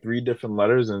with like 3 different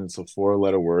letters, and it's a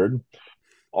 4-letter word.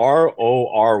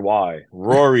 RORY.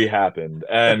 Rory happened,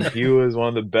 and he was one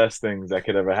of the best things that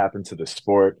could ever happen to the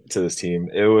sport, to this team.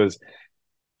 It was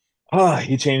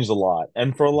he changed a lot.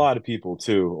 And for a lot of people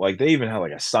too. Like they even had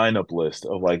like a sign up list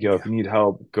of like, yo, if you need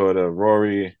help, go to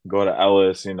Rory, go to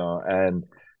Ellis, and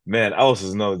man, Ellis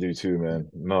is another dude too, man.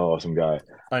 Another awesome guy.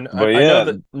 I know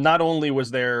that not only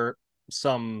was there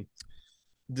some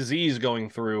disease going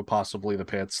through possibly the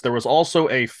pits, there was also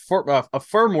a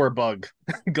firmware bug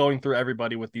going through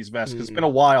everybody with these vests. It's been a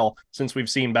while since we've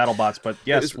seen BattleBots, but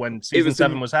yes, when Season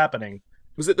 7 was happening.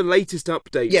 Was it the latest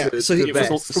update? Yeah, to so he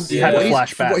the had a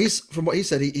flashback. From what he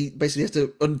said, he basically has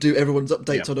to undo everyone's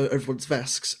updates on everyone's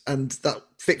vests, and that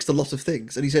fixed a lot of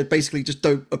things. And he said basically just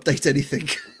don't update anything.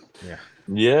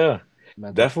 Yeah,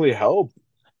 definitely helped.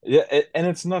 Yeah, and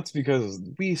it's nuts because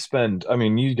we spend. I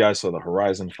mean, you guys saw the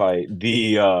Horizon fight.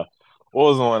 The what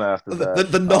was the one after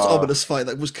that? The not ominous fight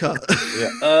that was cut.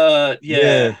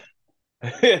 Yeah.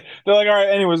 They're like, all right.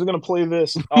 Anyways, we're gonna play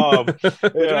this. We're just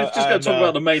gonna talk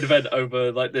about the main event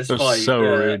over like this fight. So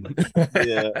rude.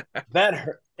 Yeah, that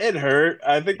hurt. It hurt.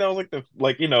 I think that was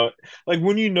like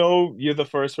when you're the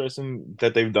first person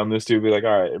that they've done this to, be like,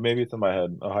 all right, maybe it's in my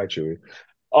head. Oh, hi, Chewie.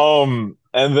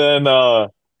 And then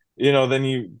then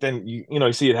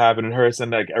you see it happen. It hurts,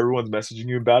 and like everyone's messaging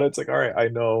you about it. It's like, all right, I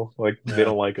know, like they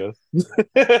don't like us,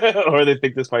 or they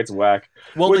think this fight's whack.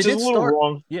 Well, which they is did a little start.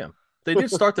 wrong. Yeah, they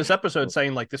did start this episode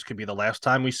saying like this could be the last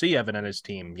time we see Evan and his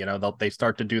team. They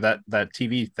start to do that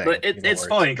TV thing. But it's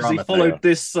fine because he followed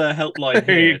this helpline.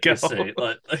 There you go.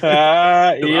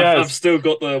 Yes. I've still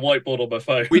got the whiteboard on my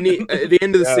phone. We need at the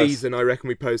end of the season. I reckon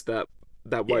we post that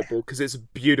whiteboard because it's a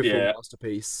beautiful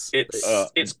masterpiece.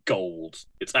 It's gold.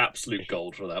 It's absolute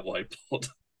gold for that whiteboard.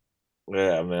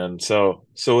 Yeah, man. So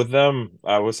with them,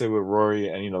 I would say with Rory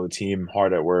and the team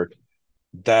hard at work,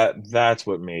 that's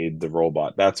what made the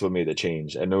robot. That's what made the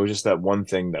change. And it was just that one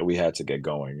thing that we had to get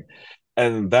going.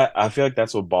 And that I feel like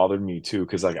that's what bothered me too,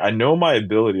 because like I know my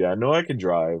ability, I know I can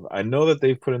drive, I know that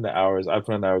they've put in the hours, I've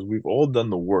put in the hours, we've all done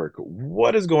the work.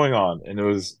 What is going on? And it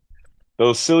was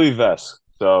those silly vests.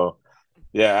 So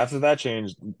yeah, after that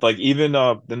changed, like even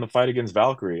in the fight against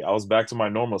Valkyrie, I was back to my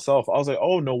normal self. I was like,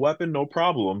 oh, no weapon, no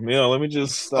problem. Let me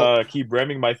just keep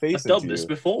ramming my face. I've done this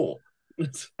before.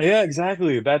 Yeah,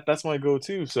 exactly. That's my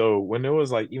go-to. So when it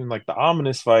was like even like the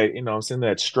ominous fight, I'm sitting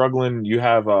there struggling. You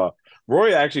have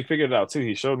Roy actually figured it out too.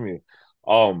 He showed me.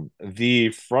 The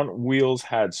front wheels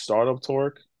had startup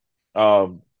torque.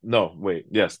 No, wait,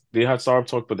 yes, they had startup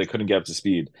torque, but they couldn't get up to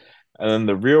speed. And then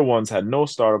the rear ones had no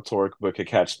startup torque but could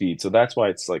catch speed. So that's why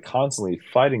it's like constantly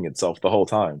fighting itself the whole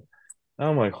time. And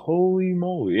I'm like, holy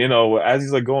moly, as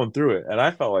he's like going through it. And I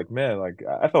felt like, man, like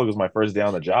I felt it was my first day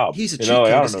on the job. He's a cheat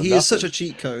code. He is such a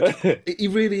cheat code. He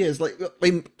really is. Like, I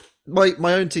mean,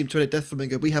 my own team, Trinity Death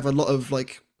Flamingo, we have a lot of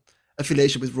like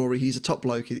affiliation with Rory. He's a top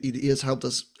bloke. He has helped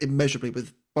us immeasurably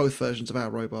with both versions of our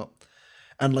robot.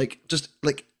 And like, just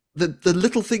like the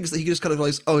little things that he just kind of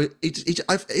like, he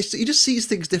just sees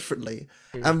things differently.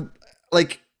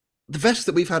 Like the vests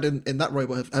that we've had in that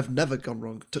robot have never gone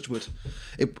wrong. Touch wood.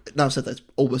 Now I've said that's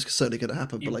almost certainly going to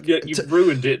happen, but like you've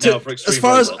ruined it now for extreme.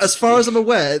 As far as I'm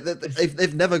aware,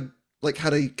 they've never like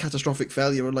had a catastrophic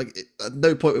failure, and like at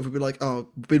no point have we been like, oh,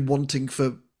 we've been wanting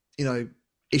for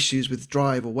issues with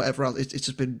drive or whatever else. It's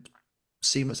just been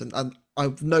seamless, and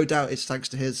I've no doubt it's thanks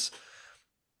to his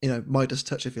Midas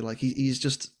touch, if you like. He's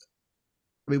just.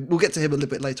 I mean, we'll get to him a little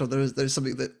bit later on. There's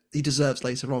something that he deserves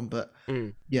later on, but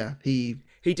yeah, he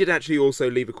did actually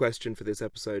also leave a question for this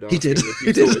episode. He did. If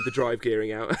you sorted the drive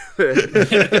gearing out.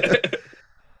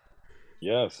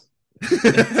 Yes.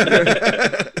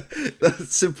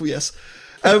 That's simple. Yes.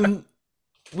 We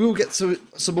will get to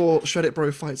some more Shred It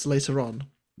Bro fights later on.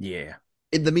 Yeah.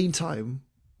 In the meantime,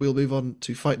 we'll move on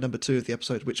to fight number 2 of the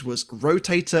episode, which was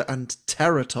Rotator and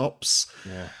Terratops.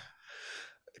 Yeah.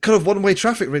 Kind of one-way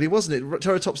traffic, really, wasn't it?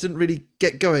 Terratops didn't really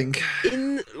get going.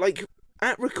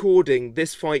 At recording,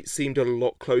 this fight seemed a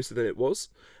lot closer than it was.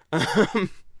 I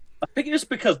think it's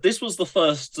because this was the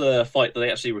first fight that they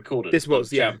actually recorded. This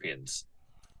was Champions.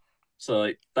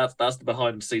 So that's the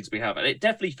behind the scenes we have, and it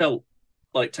definitely felt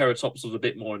like Terratops was a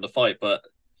bit more in the fight, but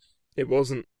it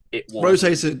wasn't. It was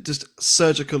Rotator just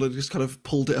surgical and just kind of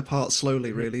pulled it apart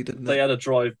slowly, really, didn't They it? had a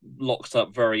drive locked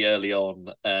up very early on,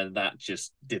 and that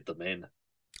just did them in.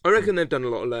 I reckon they've done a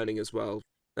lot of learning as well,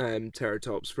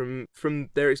 Terratops, from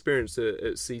their experience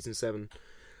at Season 7.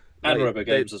 And Robo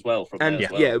Games as well.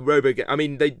 Robo Games. I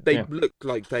mean, they looked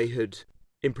like they had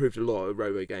improved a lot at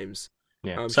Robo Games.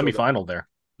 Yeah, semi-final there.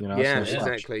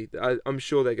 Exactly. I'm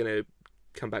sure they're going to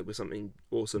come back with something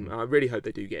awesome. I really hope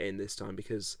they do get in this time,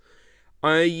 because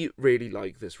I really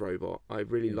like this robot. I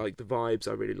really like the vibes.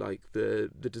 I really like the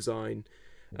design.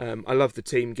 I love the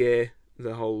team gear.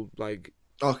 The whole like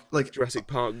Jurassic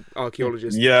Park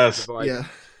archaeologist. Yes. Vibe.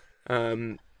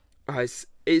 Yeah.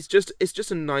 It's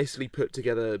just a nicely put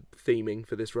together theming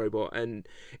for this robot, and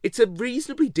it's a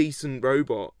reasonably decent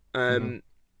robot.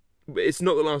 It's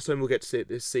not the last time we'll get to see it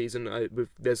this season.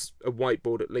 There's a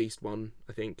whiteboard, at least one,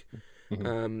 I think,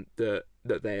 that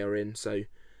they are in. So,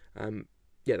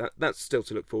 that's still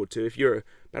to look forward to. If you're a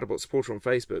BattleBot supporter on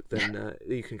Facebook, then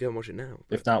you can go and watch it now.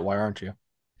 If not, why aren't you?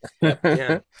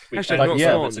 Yeah. That's a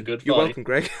good fight. You're welcome,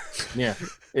 Greg. Yeah,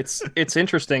 it's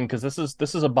interesting because this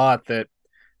is a bot that,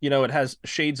 it has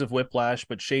shades of Whiplash,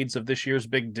 but shades of this year's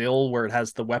Big Dill, where it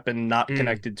has the weapon not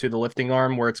connected to the lifting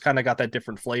arm, where it's kind of got that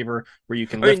different flavor where you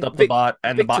can lift up the bot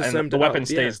and the weapon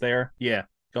stays there. Yeah,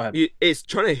 go ahead. It's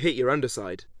trying to hit your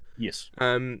underside. Yes.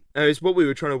 It's what we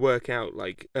were trying to work out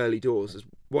like early doors. Is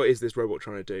what is this robot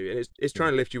trying to do? And it's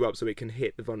trying to lift you up so it can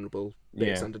hit the vulnerable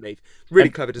bits underneath. Really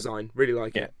clever design. Really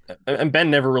like it. And Ben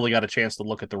never really got a chance to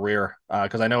look at the rear,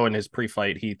 because I know in his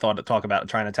pre-fight he thought to talk about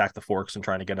trying to attack the forks and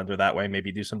trying to get under that way,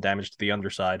 maybe do some damage to the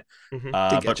underside.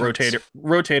 But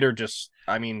Rotator just,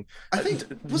 I think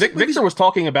Victor was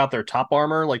talking about their top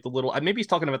armor, like the little. Maybe he's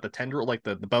talking about the tendril, like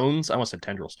the bones. I almost said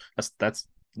tendrils. That's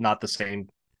not the same.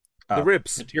 The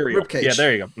ribs, material. Rib cage. Yeah,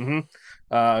 there you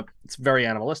go. It's very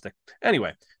animalistic.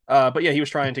 Anyway, but yeah, he was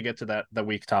trying to get to the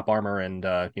weak top armor and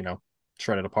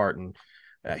shred it apart, and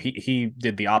he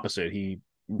did the opposite. He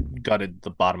gutted the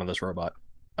bottom of this robot.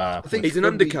 I think he's an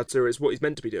undercutter, is what he's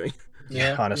meant to be doing.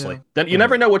 Yeah, honestly. Yeah. Then you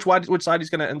never know which side he's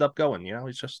going to end up going.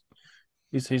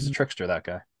 He's a trickster, that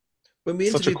guy. When we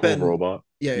Such a interviewed cool Ben, robot.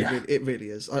 It really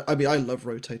is. I mean, I love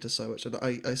Rotator so much, and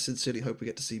I sincerely hope we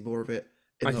get to see more of it.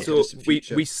 I thought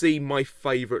we see my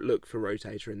favourite look for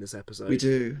Rotator in this episode. We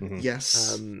do,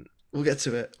 yes. We'll get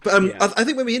to it. But I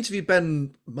think when we interviewed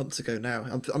Ben months ago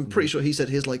now, I'm pretty sure he said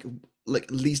his like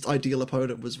least ideal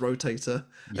opponent was Rotator.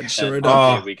 And sure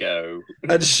enough, here we go.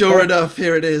 And sure enough,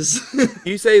 here it is.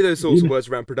 You say those sorts of words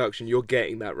around production, you're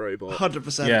getting that robot.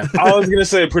 100%. Yeah. I was gonna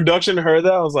say production heard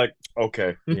that. I was like,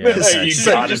 okay. Yeah. You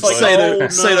got it. Say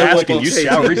the you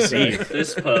shall receive.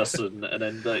 This person, and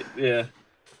then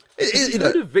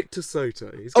Victor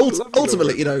Soto.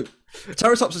 Ultimately,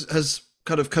 Terratops has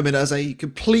kind of come in as a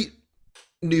complete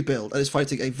new build and is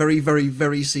fighting a very, very,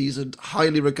 very seasoned,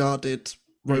 highly regarded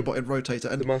robot in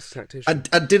Rotator, and the master tactician,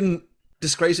 and didn't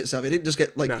disgrace itself. It didn't just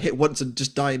get hit once and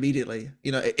just die immediately.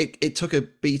 It took a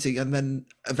beating, and then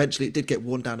eventually it did get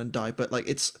worn down and die. But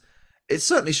it's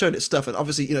certainly shown its stuff, and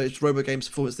obviously it's RoboGames'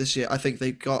 performance this year. I think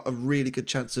they got a really good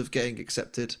chance of getting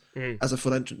accepted as a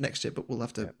full entrant next year, but we'll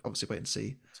have to obviously wait and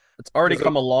see. It's already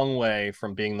come a long way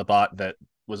from being the bot that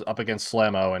was up against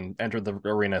Slamo and entered the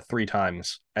arena 3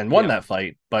 times and won that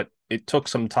fight, but it took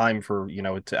some time for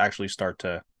it to actually start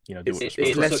to do what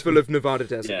it's less full of Nevada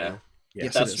desert now. Yeah,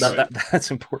 yes,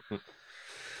 that's important.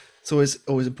 It's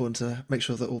always important to make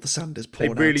sure that all the sand is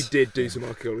poured out. They really did do some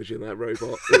archaeology in that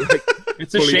robot.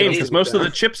 It's a shame because most of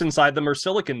the chips inside them are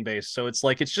silicon based, so it's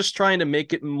like it's just trying to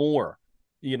make it more.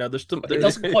 It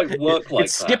doesn't quite work like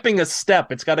it's that. Skipping a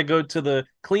step. It's got to go to the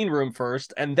clean room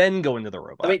first and then go into the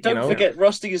robot. I mean, don't forget,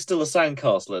 Rusty is still a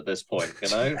sandcastle at this point.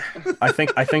 I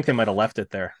think they might have left it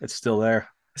there. It's still there.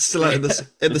 It's still out in the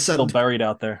sand. Still buried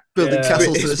out there. Building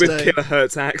castles to this day. With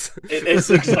Kilohertz axe. It is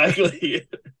exactly.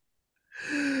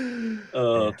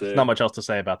 Oh, dear. There's not much else to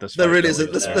say about this. There really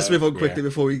isn't. Let's move on quickly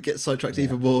before we get sidetracked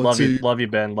even more. Love you,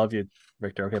 Ben. Love you,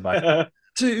 Victor. Okay, bye.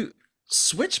 To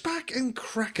Switchback and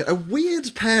Cracker, a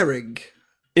weird pairing.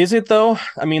 Is it though?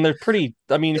 I mean, they're pretty.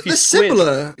 I mean, if they're you squint,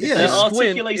 similar, yeah. They're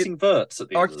articulating verts. At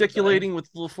the articulating with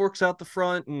little forks out the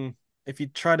front, and if you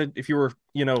were,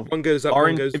 one goes up,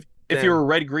 orange, one goes if you were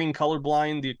red-green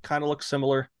colorblind, you kind of look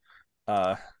similar.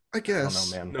 I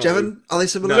guess. I don't know, man. No. Jevon, are they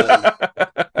similar?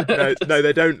 No,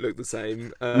 they don't look the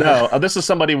same. No, this is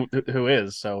somebody who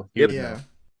is. So yeah,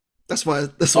 that's why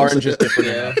orange is different.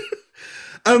 Yeah.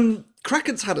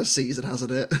 Kraken's had a season,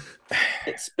 hasn't it?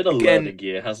 It's been a learning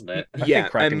year, hasn't it? I think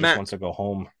Kraken just wants to go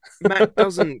home. Matt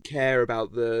doesn't care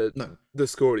about the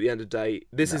score at the end of the day.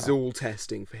 This is all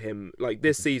testing for him. Like,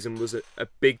 this season was a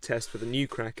big test for the new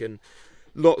Kraken.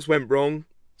 Lots went wrong,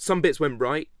 some bits went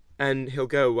right, and he'll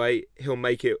go away. He'll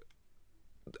make it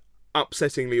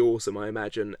upsettingly awesome, I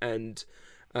imagine, and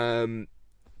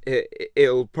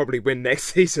it'll probably win next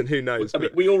season. Who knows? I mean,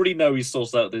 we already know he's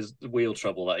sorted out this wheel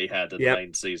trouble that he had in the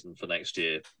main season for next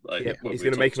year. Like, he's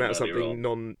going to make him out of something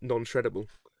non-shreddable.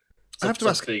 I have to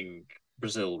ask, something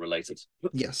Brazil related.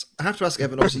 Yes, I have to ask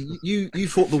Evan. Obviously, you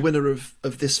fought the winner of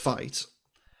this fight.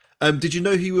 Did you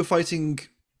know who you were fighting?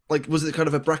 Like, was it kind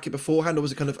of a bracket beforehand, or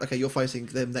was it kind of, okay, you're fighting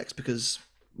them next because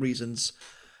reasons?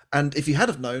 And if you had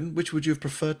have known, which would you have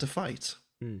preferred to fight?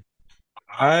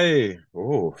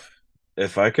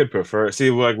 If I could prefer,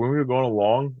 see, like when we were going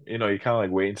along, you know, you kind of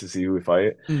like waiting to see who we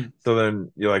fight. So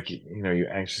then you're like, you know, you're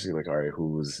anxiously like, all right,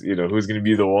 who's gonna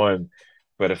be the one?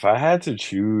 But if I had to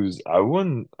choose, I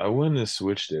wouldn't have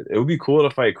switched it. It would be cool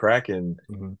to fight Kraken,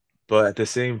 but at the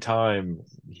same time,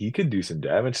 he could do some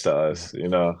damage to us. You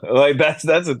know, like that's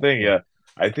the thing. Yeah,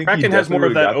 I think Kraken has more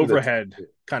of that overhead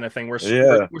kind of thing where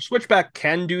Switchback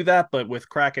can do that, but with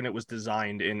Kraken, it was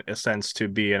designed in a sense to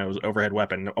be an overhead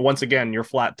weapon. Once again, your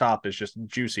flat top is just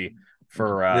juicy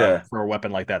for a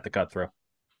weapon like that to cut through.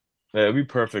 Yeah, it'd be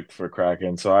perfect for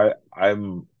Kraken. So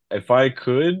I'm if I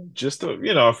could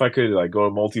if I could like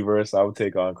go multiverse, I would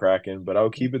take on Kraken, but I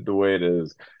would keep it the way it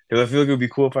is because I feel like it would be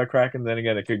cool if I Kraken. Then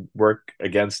again, it could work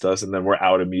against us, and then we're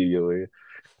out immediately.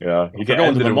 Yeah, you can go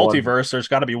into the multiverse. There's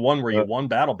got to be one where you won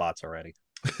BattleBots already.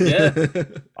 Yeah,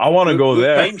 I want to go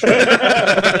there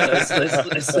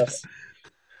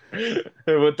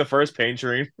with the first paint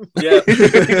train. Yeah,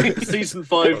 season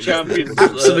 5 champion,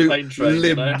 absolute paint train,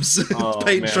 limbs.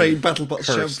 Paint train BattleBots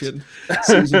champion,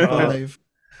 season 5.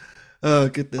 Oh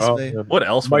goodness me! Man. What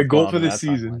else? My goal for this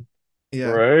season. Yeah.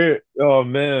 Right. Oh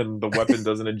man, the weapon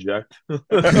doesn't eject.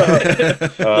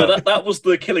 That was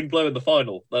the killing blow in the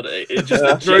final. That it just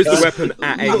throws the weapon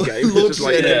at Endgame. Just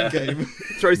like Endgame.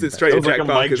 Throws it straight at Jack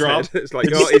Barker's head. It's like,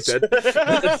 oh, he's dead. Like,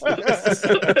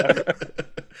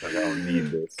 I don't need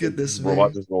this. Goodness me.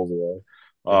 Robot just rolls away.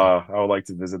 I would like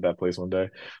to visit that place one day.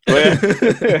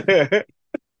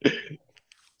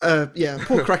 But, yeah,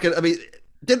 poor Kraken. I mean,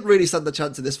 didn't really stand the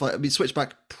chance in this fight. I mean,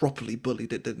 Switchback properly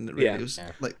bullied it, didn't it? Really? Yeah. It was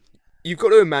like, you've got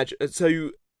to imagine. So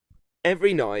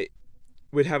every night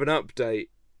we'd have an update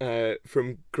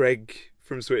from Greg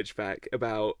from Switchback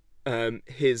about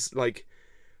his like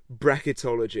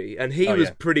bracketology, and he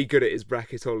was pretty good at his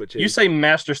bracketology. You say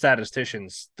master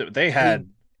statisticians? They had.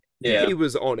 He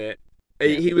was on it.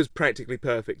 He was practically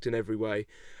perfect in every way.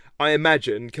 I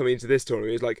imagine coming into this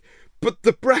tournament, he's like, but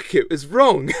the bracket is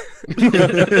wrong.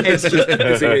 It's just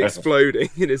exploding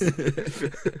in his.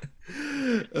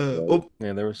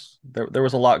 There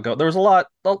was a lot there was a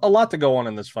lot to go on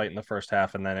in this fight in the first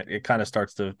half, and then it kind of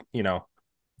starts to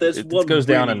it goes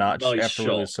down a notch after we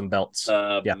lose some belts.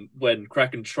 When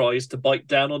Kraken tries to bite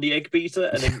down on the egg beater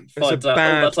and then finds out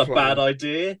that's a bad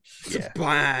idea. It's a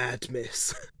bad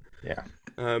miss. Yeah.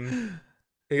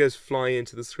 He goes flying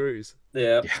into the screws.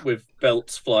 Yeah, with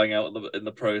belts flying out in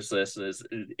the process.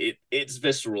 It's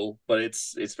visceral, but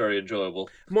it's very enjoyable.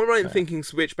 Am I right in thinking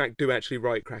Switchback do actually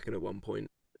right Kraken at one point?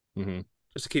 Mm-hmm.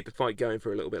 Just to keep the fight going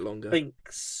for a little bit longer. I think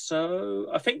so.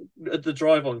 I think the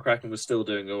drive on Kraken was still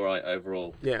doing all right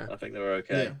overall. Yeah. I think they were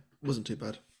okay. Yeah, wasn't too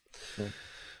bad. Yeah.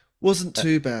 Wasn't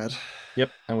too bad.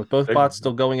 Yep, and with both bots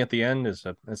still going at the end, it's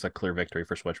a clear victory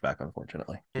for Switchback.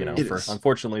 Unfortunately,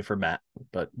 unfortunately for Matt,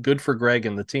 but good for Greg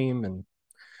and the team. And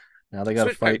now they got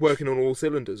to fight. Working on all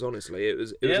cylinders. Honestly, it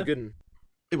was a good one.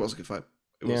 It was a good fight.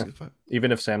 It was a good fight.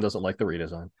 Even if Sam doesn't like the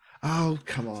redesign. Oh,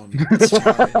 come on. It's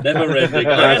fine. Never ending.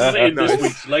 I had it in this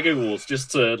week's Lego Wars just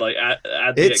to like add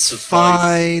the extra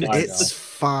fine. It's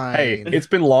fine. Hey, it's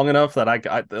been long enough that I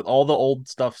all the old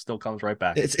stuff still comes right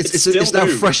back. It's now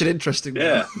fresh and interesting.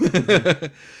 Yeah.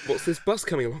 What's this bus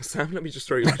coming along, Sam? Let me just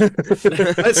throw you.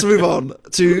 Let's move on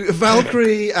to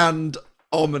Valkyrie and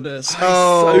Ominous. So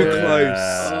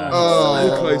close.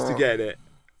 So close to getting it.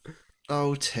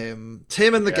 Oh, Tim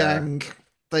and the gang.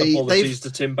 Apologies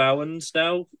to Tim Bowens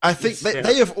now. I think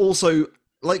they have also,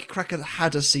 like Kraken,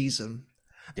 had a season.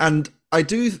 And I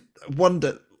do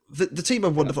wonder, the team are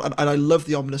wonderful, and I love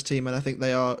the Ominous team, and I think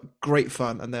they are great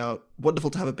fun, and they are wonderful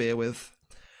to have a beer with.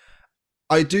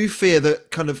 I do fear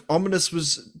that kind of Ominous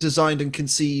was designed and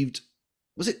conceived,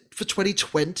 was it for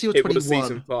 2020 or 21? It was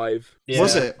season 5.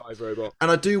 Was it? 5 robot.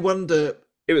 And I do wonder...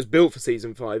 It was built for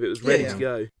season 5. It was ready to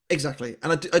go. Exactly.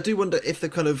 And I do wonder if they've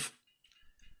kind of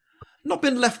not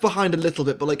been left behind a little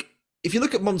bit, but like if you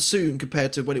look at Monsoon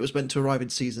compared to when it was meant to arrive in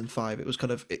season 5, it was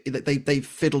kind of they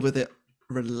fiddled with it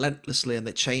relentlessly, and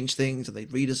they changed things and they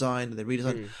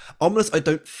redesigned. Ominous, I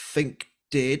don't think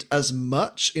did as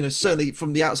much. Certainly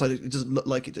from the outside, it doesn't look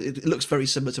like it. It looks very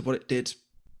similar to what it did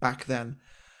back then.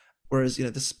 Whereas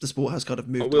the sport has kind of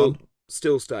moved on.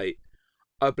 Still state,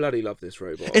 I bloody love this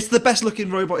robot. It's the best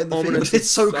looking robot in the field. It's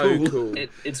so cool.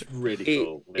 It's really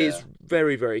cool. It's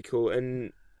very, very cool,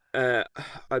 and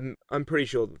I'm pretty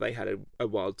sure that they had a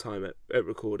wild time at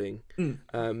recording.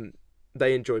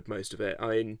 They enjoyed most of it. I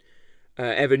mean,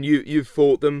 Evan, you've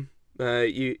fought them.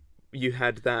 You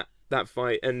had that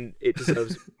fight, and it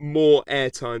deserves more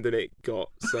airtime than it got.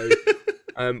 So,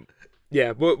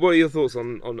 yeah. What are your thoughts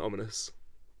on Ominous?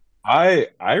 I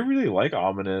really like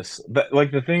Ominous. But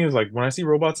like the thing is, like when I see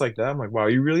robots like that, I'm like, wow,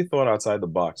 you really thought outside the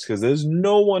box, because there's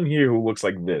no one here who looks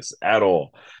like this at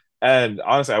all. And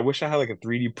honestly, I wish I had like a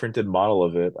 3D printed model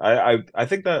of it. I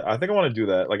think I want to do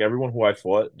that. Like everyone who I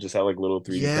fought just had like little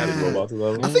 3D printed robots of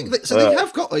them. I think they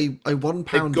have got a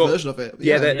 £1 version of it.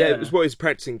 That was what he's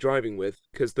practicing driving with,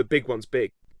 because the big one's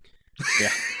big.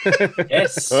 Yeah.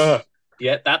 Yes.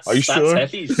 Yeah, that's sure?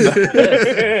 heavy.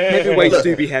 Heavyweights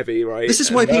do be heavy, right? This is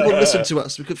why people listen to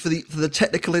us, because for the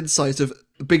technical insight of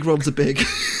big runs are big.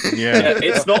 Yeah,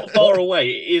 it's not far away.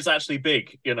 It is actually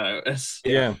big. It's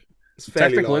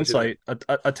technical insight.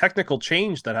 A technical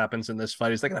change that happens in this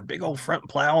fight is they got a big old front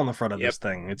plow on the front of this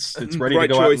thing. It's ready to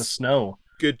go out in the snow.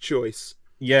 Good choice.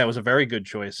 Yeah, it was a very good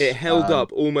choice. It held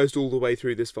up almost all the way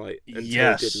through this fight. Until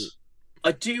it didn't.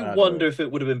 I do wonder if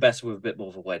it would have been better with a bit more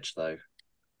of a wedge, though.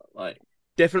 Like,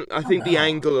 definitely, I think the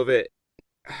angle of it,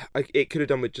 it could have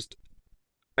done with just.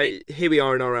 Here we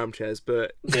are in our armchairs,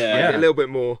 but a little bit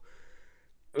more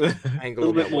angle, a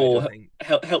little bit more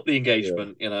help the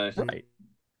engagement. Right.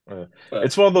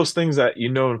 It's one of those things that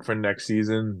for next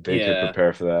season they can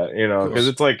prepare for that, because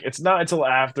it's like it's not until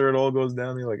after it all goes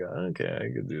down you're like, okay, I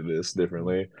could do this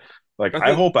differently. Like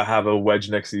I hope I have a wedge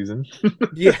next season.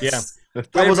 Yes.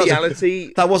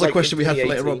 That was a question we had for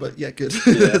later on, but good.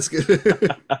 That's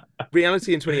good.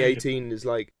 Reality in 2018 is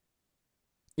like,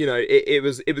 it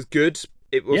was good.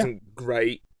 It wasn't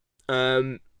great.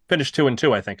 Finished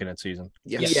 2-2, I think, in its season.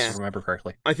 Yes. If I remember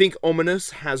correctly. I think Ominous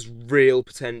has real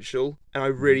potential, and I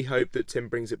really hope that Tim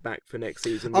brings it back for next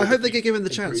season. I hope they get given the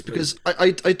chance, because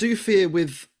I do fear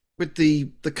with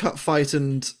the cut fight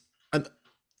and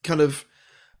kind of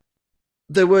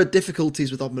there were difficulties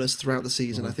with Ominous throughout the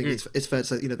season. I think it's fair to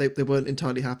say they weren't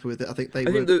entirely happy with it. I think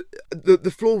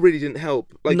the floor really didn't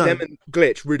help. Like them and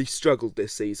Glitch really struggled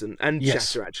this season, and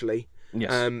Shatter actually.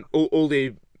 Yes. All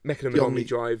the Mechanism and Omni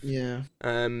Drive. Yeah.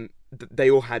 They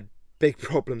all had big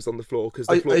problems on the floor, because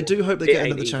I do hope they get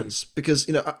another chance, because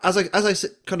as I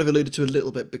kind of alluded to a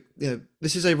little bit, but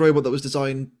this is a robot that was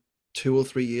designed 2 or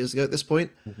 3 years ago at this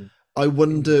point. I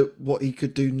wonder what he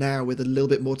could do now with a little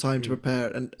bit more time to prepare,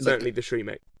 and certainly the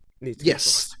Shreemec needs to.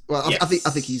 Yes, well, I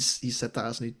think he's said that,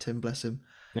 hasn't he? Tim, bless him.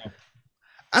 Yeah.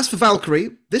 As for Valkyrie,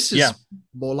 this is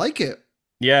more like it.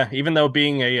 Yeah, even though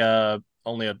being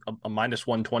only a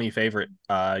 -120 favorite,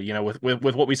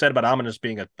 with what we said about Ominous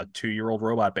being a 2-year-old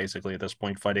robot basically at this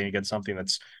point, fighting against something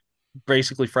that's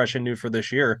basically fresh and new for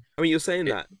this year. I mean, you're saying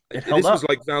that this was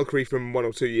like Valkyrie from 1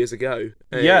 or 2 years ago.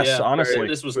 Honestly,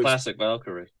 this was classic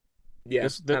Valkyrie. Yeah,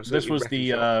 this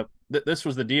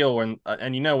was the deal when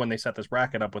when they set this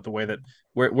bracket up with the way that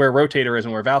where Rotator is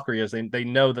and where Valkyrie is, they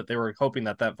know that they were hoping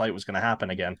that fight was going to happen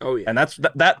again. Oh yeah, and that's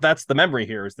the memory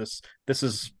here. Is this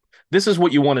is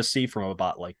what you want to see from a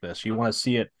bot like this. You want to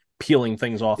see it peeling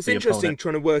things off. It's interesting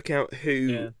trying to work out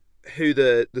who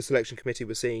the selection committee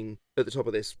was seeing at the top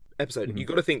of this episode. You've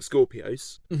got to think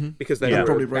Scorpios, because they were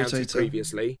probably Rotator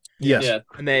previously. Yes. Yeah.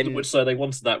 And then so they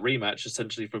wanted that rematch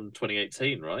essentially from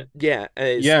 2018, right? Yeah.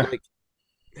 Like,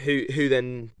 who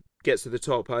then gets to the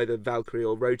top, either Valkyrie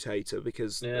or Rotator,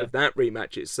 because of that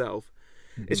rematch itself.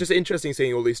 It's just interesting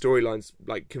seeing all these storylines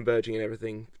like converging and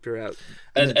everything throughout.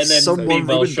 And then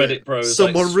meanwhile, Shreddit Bros.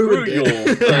 Someone ruined your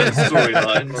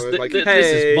storylines. Like, this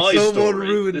is my someone story.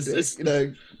 ruined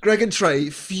it. Greg and Trey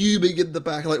fuming in the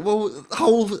back, like, well, the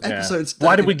whole episode's done.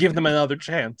 Why did we give them another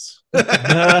chance?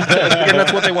 Again,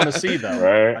 that's what they want to see, though.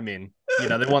 Right. I mean,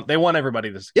 they want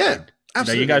everybody to succeed. Yeah,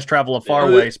 absolutely. You guys travel a far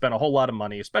way, spend a whole lot of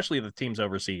money, especially the teams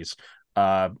overseas.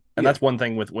 And that's one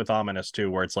thing with Ominous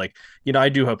too, where it's like, I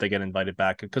do hope they get invited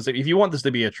back, because if you want this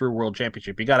to be a true world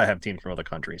championship, you got to have teams from other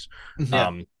countries.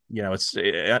 I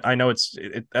know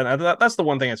and that's the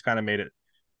one thing that's kind of made it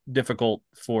difficult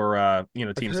for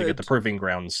teams to get the proving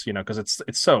grounds, because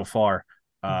it's so far.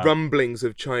 Rumblings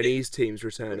of Chinese teams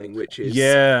returning, which is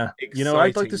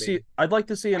I'd like to see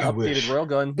an updated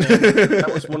Railgun.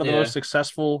 That was one of the most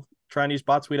successful Chinese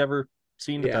bots we'd ever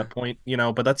seen at that point,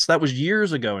 but that was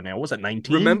years ago now. What was it,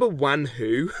 19? Remember Wan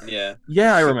Hu? Yeah,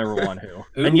 I remember Wan Hu.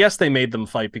 And yes, they made them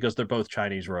fight because they're both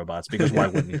Chinese robots, because why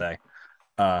wouldn't they?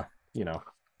 Yeah.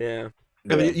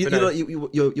 I mean,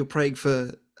 you're praying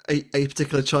for a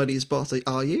particular Chinese bot,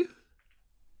 are you?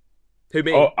 Who,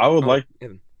 me? Oh, I would like.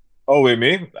 Him. Oh, wait,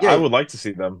 me? Yeah. I would like to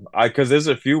see them. Because there's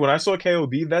a few. When I saw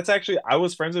KOB, that's actually, I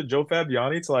was friends with Joe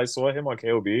Fabiani till I saw him on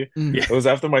KOB. Yeah. It was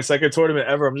after my second tournament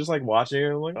ever. I'm just like watching it.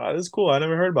 And I'm like, oh, this is cool. I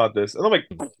never heard about this. And I'm like,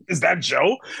 is that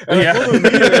Joe? And Yeah.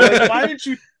 like, why didn't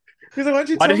you? He's like,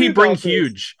 why did he bring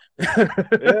Huge? Was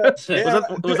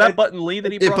that Button Lee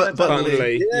that he brought? Button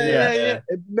Lee. Yeah.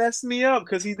 It messed me up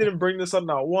because he didn't bring this up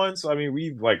not once. I mean,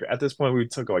 we like at this point we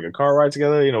took like a car ride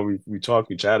together. We talked,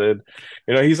 we chatted.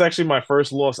 He's actually my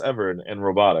first loss ever in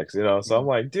robotics. So I'm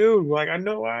like, dude, like I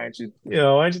know why didn't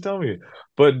you tell me?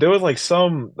 But there was like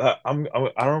some I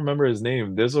don't remember his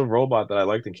name. There's a robot that I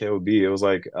liked in KOB. It was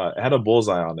like it had a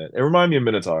bullseye on it. It reminded me of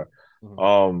Minotaur. It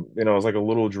was like a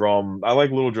little drum. I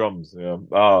like little drums,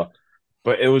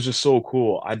 but it was just so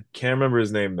cool. I can't remember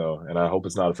his name though, and I hope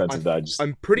it's not offensive.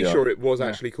 I'm pretty sure it was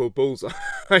actually called Bullseye.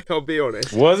 I'll be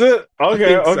honest. Was it?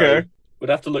 Okay. So. We'd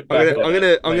have to look back.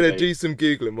 I'm gonna do some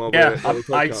googling while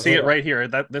we're I see it right here.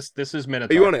 This is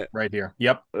Minotaur. Are you on it? Right here.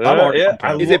 Yep.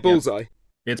 Is it Bullseye?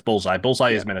 It's Bullseye.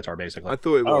 Bullseye is Minotaur, basically. I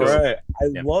thought it was. All right.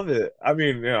 I love it. I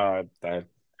mean, I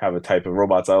have a type of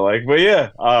robots I like, but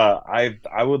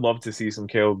I would love to see some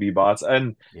KOB bots.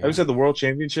 And like I said, the World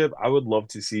Championship, I would love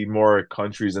to see more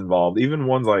countries involved, even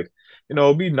ones like,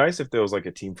 it'd be nice if there was like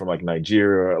a team from like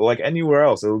Nigeria or like anywhere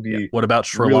else. It would be. What about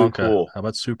Sri really Lanka? Cool. How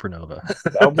about Supernova?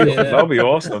 That'll be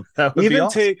awesome. That would be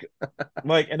awesome. Take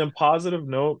like, and a positive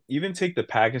note, even take the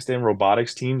Pakistan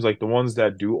robotics teams, like the ones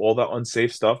that do all that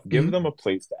unsafe stuff, give them a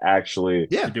place to actually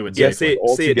do it get safely.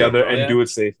 all together and do it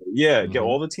safely. Get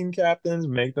all the team captains,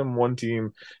 make them one team,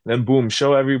 and then boom,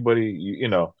 show everybody,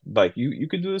 like you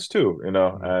could do this too,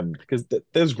 and because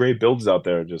there's great builds out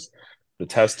there, just the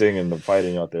testing and the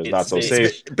fighting out there is not so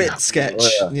safe. Bit sketch.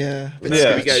 Here we go.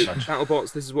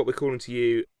 BattleBots, this is what we're calling to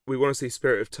you. We want to see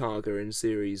Spirit of Targa in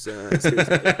series.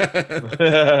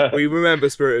 We remember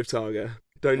Spirit of Targa.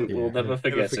 We'll never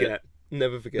forget it.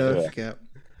 Never forget.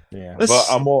 Yeah, but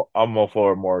I'm all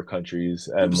for more countries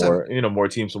and 100%. more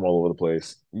teams from all over the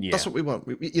place. Yeah, that's what we want.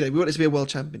 We want it to be a world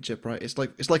championship, right? It's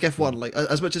like F1. Like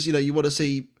as much as you want to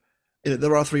see.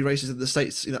 There are 3 races in the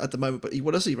States, at the moment, but you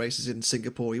want to see races in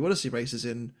Singapore, you want to see races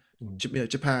in,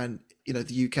 Japan, the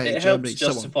UK, it Germany, helps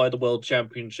justify the World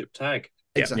Championship tag.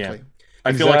 Exactly. Yeah.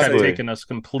 I feel like I've taken us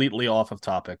completely off of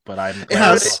topic, but I'm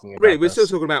really we're still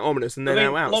talking about Ominous, and they're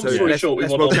now out. Long story short, we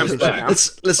want Ominous back.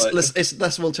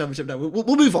 Let's World Championship now.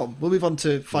 We'll move on. We'll move on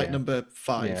to fight number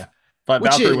 5. Yeah. But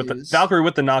Valkyrie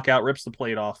with the knockout rips the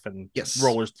plate off, and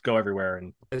rollers go everywhere,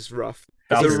 and it's rough.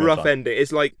 It's a rough ending.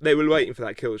 It's like they were waiting for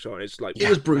that kill shot. And it's like it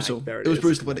was brutal. It was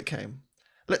brutal when it came.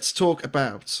 Let's talk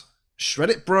about Shred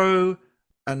It Bro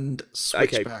and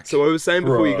Switchback. Okay, so I was saying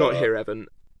before you got here, Evan,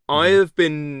 I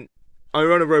run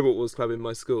a Robot Wars club in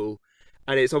my school,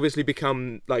 and it's obviously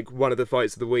become like one of the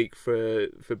fights of the week for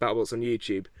BattleBots on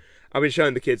YouTube. I've been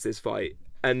showing the kids this fight,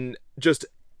 and just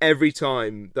every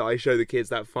time that I show the kids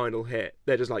that final hit,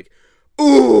 they're just like,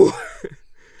 ooh.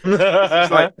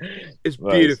 It's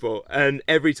beautiful, and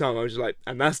every time I was just like,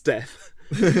 and that's death.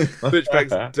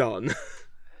 Switchback's done.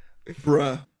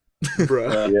 Bruh.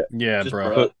 Yeah,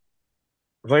 bro.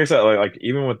 Like I said, like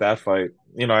even with that fight,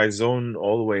 I zoned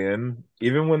all the way in.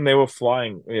 Even when they were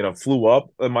flying, flew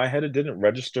up, in my head it didn't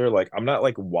register. Like I'm not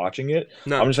like watching it.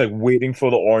 No. I'm just like waiting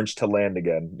for the orange to land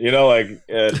again.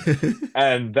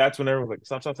 And that's when everyone's like,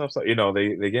 stop.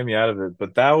 They get me out of it.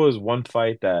 But that was one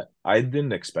fight that I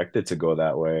didn't expect it to go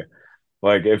that way.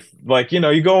 Like if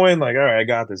you go in like, all right, I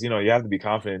got this. You have to be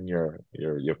confident in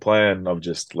your plan of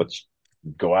just let's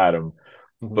go at him.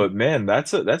 But man,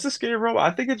 that's a scary robot.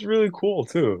 I think it's really cool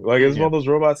too. Like it's one of those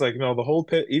robots, like the whole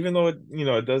pit, even though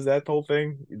it does that whole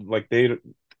thing, like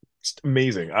it's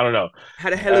amazing. I don't know.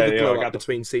 Had a hell of a glow up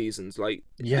between seasons. Like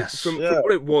from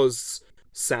what it was,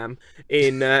 Sam.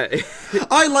 In I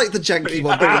like the janky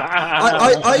one.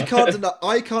 I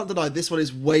can't deny this one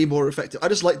is way more effective. I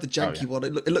just like the janky one.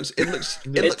 It looks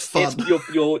fun.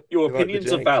 Your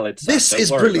opinions are valid. Sam. This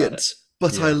is brilliant.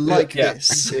 But I like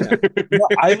this.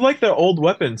 I like their old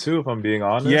weapon too, if I'm being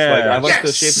honest. Yeah, I like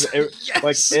the shape of it.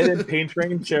 Like it and Paint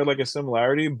Train share like a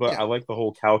similarity, but I like the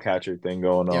whole cow catcher thing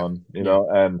going on.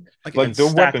 And like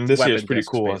the weapon this year is pretty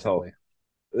cool as hell.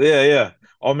 Yeah.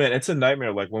 Oh man, it's a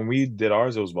nightmare. Like when we did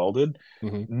ours, it was welded.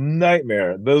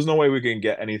 Nightmare. There's no way we can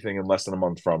get anything in less than a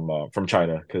month from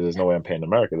China because there's no way I'm paying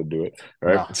America to do it.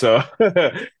 Right. No. So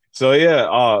So yeah,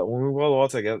 when we roll all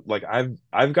together, like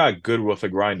I've got good with a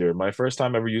grinder. My first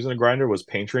time ever using a grinder was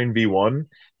Paint Train V1, Mhm.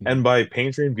 and by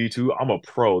Paint Train V2, I'm a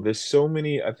pro. There's so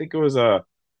many. I think it was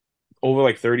over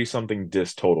like 30 something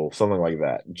disc total, something like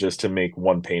that, just to make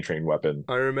one Paint Train weapon.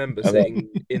 I remember And then, sitting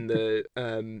in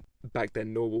the back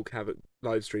then Normal Havoc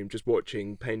live stream, just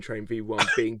watching Pain Train V1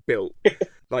 being built,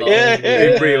 like yeah, in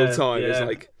yeah, real yeah, time. It's yeah.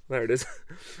 like there it is.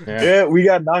 Yeah. yeah, we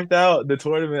got knocked out the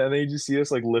tournament, and then you just see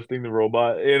us like lifting the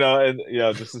robot, and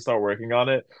just to start working on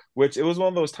it. Which it was one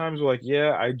of those times where like,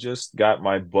 yeah, I just got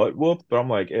my butt whooped, but I'm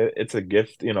like, it's a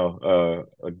gift, the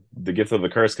gift of the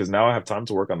curse, because now I have time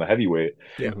to work on the heavyweight.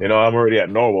 Yeah. Mhm. I'm already at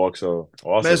Norwalk, so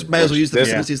awesome. May as well Which use the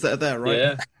facilities that are there, right?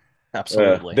 Yeah.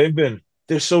 Absolutely.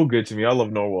 they're so good to me. I love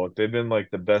Norwalk. They've been like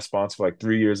the best sponsor for like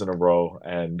 3 years in a row.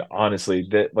 And honestly,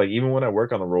 that like even when I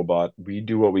work on the robot, we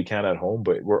do what we can at home,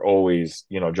 but we're always,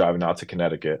 driving out to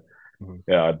Connecticut. Mhm.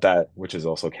 Yeah, that which is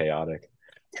also chaotic.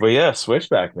 But yeah,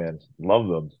 Switchback, man. Love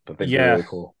them. I think they're Yeah. really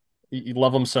cool. You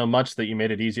love them so much that you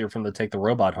made it easier for them to take the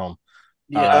robot home.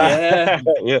 Yeah,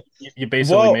 yeah. Yeah. You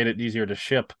basically Well, made it easier to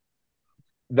ship.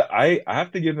 I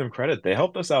have to give them credit. They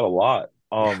helped us out a lot.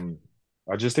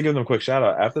 Just to give them a quick shout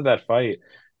out. After that fight,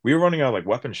 we were running out of like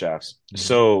weapon shafts. Mhm.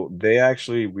 So they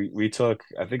actually we took,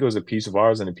 I think it was a piece of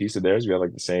ours and a piece of theirs. We had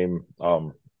like the same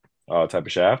type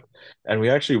of shaft, and we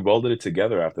actually welded it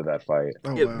together after that fight.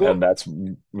 Oh Yeah. wow. And that's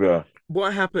yeah.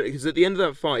 What happened? Because at the end of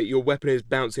that fight, your weapon is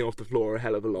bouncing off the floor a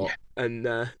hell of a lot. And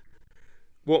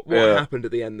what Yeah. happened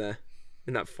at the end there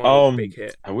in that final big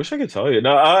hit? I wish I could tell you.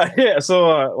 No, yeah. So,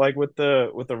 like with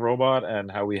the robot and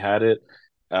how we had it,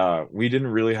 we didn't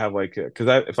really have like because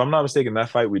if I'm not mistaken, that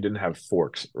fight we didn't have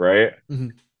forks, right?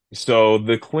 Mhm. So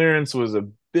the clearance was a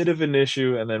bit of an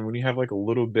issue, and then when you have like a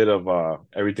little bit of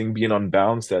everything being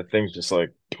unbalanced, that thing's just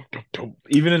like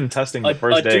even in testing the I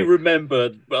first do day.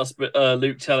 remember us,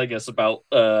 Luke telling us about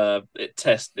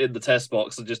test in the test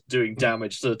box and just doing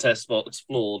damage to the test box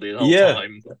floor the whole Yeah,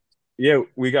 time. yeah,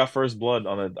 we got first blood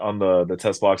on the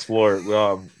test box floor.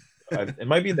 It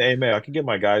might be in the AMA. I can get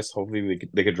my guys. Hopefully,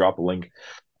 they could drop a link.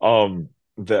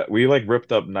 That we like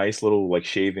ripped up nice little like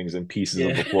shavings and pieces of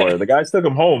Yeah. the floor. The guys took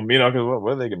them home, because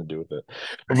what are they gonna do with it?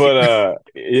 But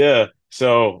yeah.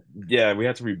 So yeah, we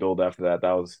had to rebuild after that.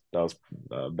 That was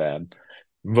bad.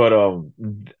 But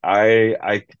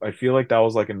I feel like that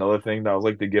was like another thing that was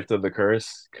like the gift of the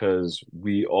curse, because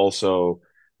we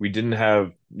didn't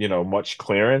have much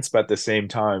clearance, but at the same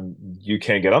time you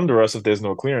can't get under us if there's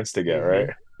no clearance to get, right?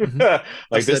 Mhm. Like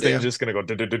That's this it. thing's Yeah. just gonna go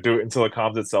do until it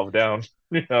calms itself down,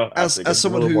 As after it gets a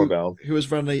someone little more balanced. who has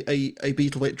run a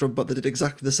Beetleweight drum bot that did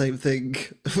exactly the same thing,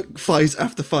 fight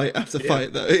after fight after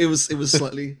fight, though it was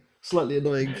slightly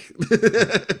annoying.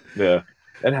 Yeah,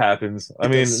 it happens. I It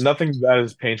mean, does. nothing's bad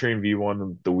as Paint Train V1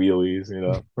 and the wheelies.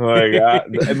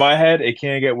 Like in my head, it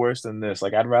can't get worse than this.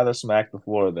 Like I'd rather smack the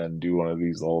floor than do one of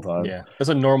these the whole time. Yeah. It's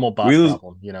a normal bot Wheels,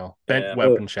 problem, bent Yeah.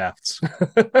 weapon shafts.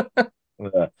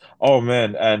 yeah. Oh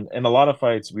man, and in a lot of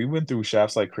fights, we went through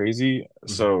shafts like crazy. Mhm.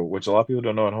 So, which a lot of people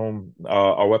don't know at home,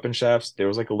 our weapon shafts, there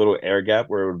was like a little air gap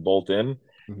where it would bolt in,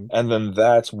 Mhm. and then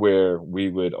that's where we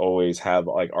would always have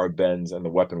like our bends, and the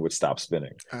weapon would stop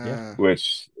spinning. Yeah.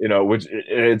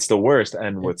 It's the worst.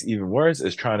 And Yeah. what's even worse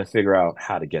is trying to figure out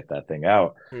how to get that thing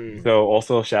out. Hmm. So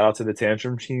also shout out to the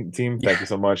Tantrum team. Thank you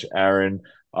so much, Aaron.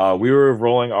 We were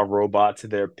rolling our robot to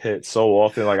their pit so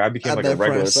often. Like I became And like a their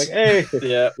regular. It's press. like, hey,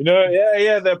 Yeah.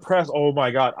 yeah, that press. Oh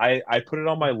my God. I put it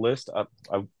on my list.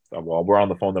 Well, we're on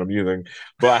the phone that I'm using,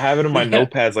 but I have it in my Yeah.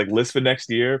 notepads, like list for next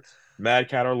year. Mad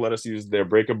Catter let us use their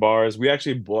breaker bars. We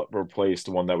actually replaced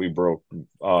one that we broke.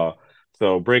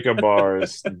 So breaker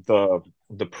bars,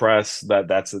 the press,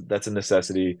 that's a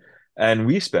necessity. And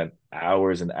we spent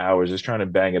hours and hours just trying to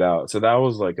bang it out. So that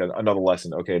was like another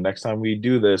lesson. Okay, next time we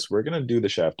do this, we're gonna do the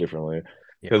shaft differently.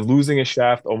 Yeah. Because losing a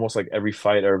shaft almost like every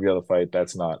fight, every other fight,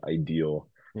 that's not ideal.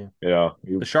 Yeah. Yeah.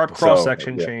 The sharp cross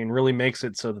section chain really makes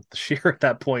it so that the shear at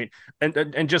that point,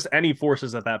 and just any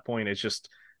forces at that point,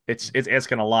 it's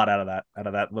asking a lot out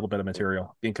of that little bit of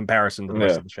material in comparison to the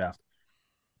rest Yeah. of the shaft.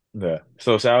 Yeah.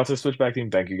 So shout out to the Switchback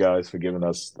team. Thank you guys for giving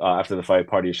us after the fight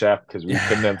party a shaft, because we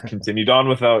couldn't have continued on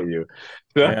without you.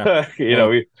 Yeah. Well,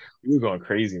 we were going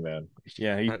crazy, man.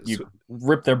 yeah, you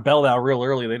ripped their belt out real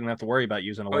early. They didn't have to worry about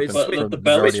using a weapon But for the the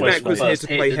belt majority of Switchback the was fight. here first to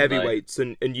hit, play didn't they? heavyweights,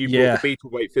 and you Yeah. brought the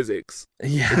Beetleweight physics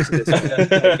Yeah. into this one.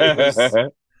 Like, it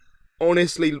was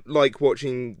honestly like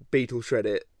watching Beetle shred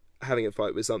it, having a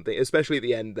fight with something, especially at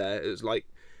the end there. It was like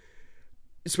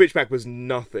Switchback was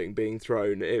nothing being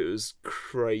thrown. It was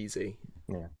crazy.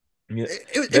 Yeah. Yeah.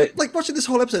 Like watching this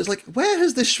whole episode, it's like, where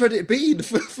has this Shreddit been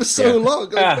for so long?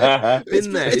 Like, it's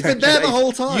been there the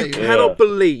whole time. You cannot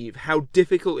believe how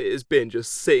difficult it has been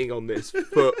just sitting on this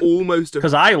for almost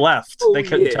because I left. They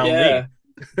couldn't tell me.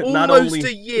 Almost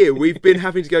a year we've been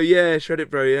having to go, yeah, Shreddit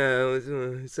bro, yeah,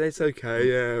 it's okay,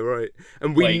 yeah, right.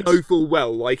 And we know full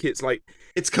well, like, it's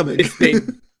coming. This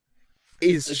thing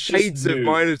is shades of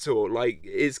Minotaur, like,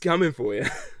 it's coming for you.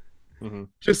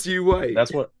 Just you wait.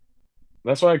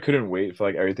 That's why I couldn't wait for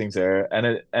like everything's there,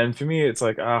 and for me it's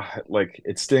like like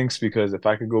it stinks because if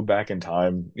I could go back in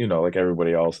time, you know, like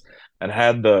everybody else, and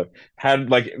had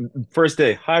like first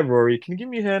day, hi Rory, can you give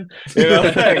me a hand? You know,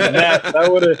 like,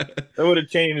 that would have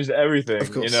changed everything.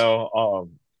 Of course. You know,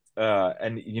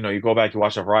 and you know, you go back, you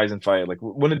watch a Horizon fight, like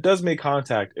when it does make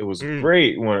contact, it was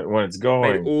great when it's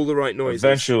going. Made all the right noises.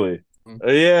 Eventually.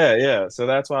 Yeah. So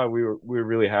that's why we were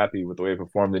really happy with the way it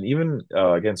performed, and even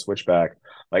against Switchback,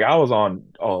 like I was on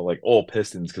like all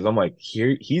pistons because I'm like,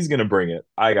 he's gonna bring it,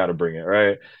 I gotta bring it,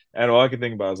 right? And all I could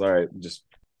think about was, all right, just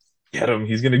get him.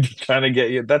 He's gonna be trying to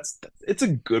get you. It's a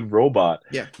good robot.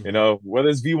 Yeah. You know, whether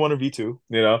it's V1 or V2, you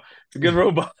know, it's a good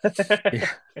robot.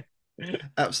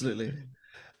 Absolutely.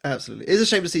 It's a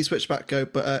shame to see Switchback go,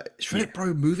 but Shreddit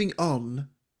Bro moving on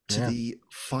to the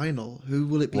final. Who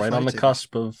will it be? Right fighting? on the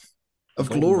cusp of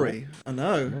glory. I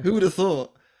know. Who would have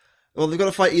thought? Well, they've got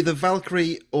to fight either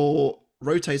Valkyrie or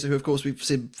Rotator, who of course we've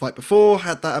seen fight before.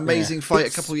 Had that amazing fight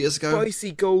a couple of years ago.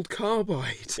 Spicy gold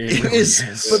carbide. It is,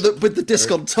 with the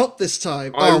disc on top this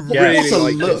time. I really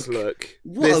like look. this look.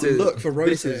 What a look for Rotator.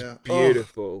 This is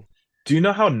beautiful. Do you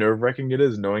know how nerve-wracking it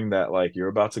is knowing that like you're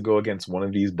about to go against one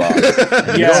of these bots?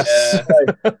 Yes.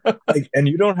 Like, and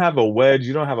you don't have a wedge,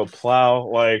 you don't have a plow.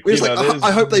 Like, you know,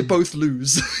 I hope they both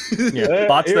lose.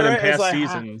 Bots that in past like,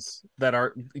 seasons that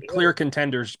are clear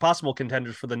contenders, possible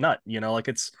contenders for the nut. You know, like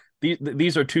it's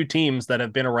these are two teams that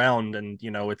have been around, and you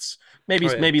know, it's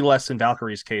maybe less in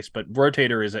Valkyrie's case, but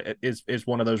Rotator is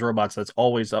one of those robots that's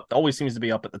always seems to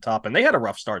be up at the top, and they had a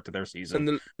rough start to their season.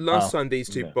 And the last time these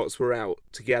two bots were out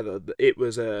together, it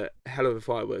was a hell of a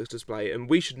fireworks display, and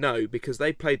we should know because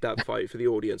they played that fight for the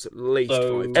audience at least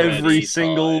 5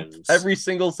 times. Every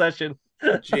single session.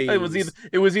 It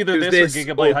was either this or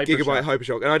Gigabyte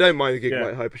Hypershock, and I don't mind the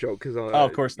Gigabyte Hypershock because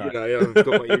of course not. You know, I've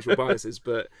got my usual biases,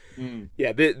 but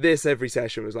this every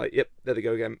session was like, yep, there they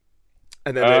go again,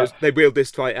 and then they wheeled this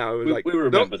fight out. And we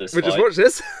remember this. We just watch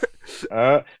this.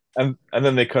 And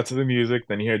then they cut to the music.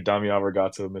 Then you hear Damian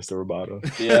Regato, Mr. Roboto.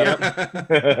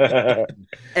 Yeah,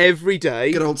 every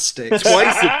day, good old stick.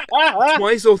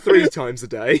 Twice or 3 times a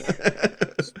day.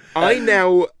 I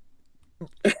now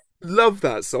love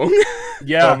that song.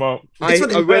 Yeah,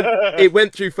 it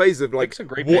went through phases of like,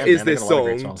 what band, is man. this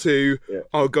song? To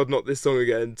oh god, not this song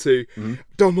again. To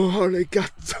Domo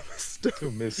Arigato,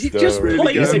 Mr. He just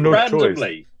plays it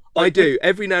randomly. I do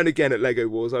every now and again at Lego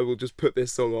Wars. I will just put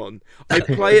this song on. I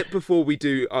play it before we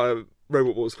do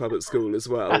Robot Wars Club at school as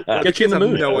well. Get you in the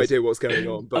mood. No idea what's going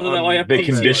on, but I don't know. I have they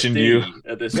conditioned you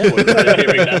at this point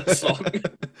hearing that song.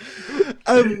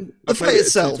 The fight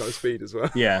itself. 2 times speed as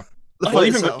well. Yeah. Well,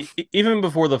 even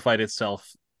before the fight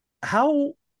itself,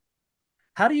 how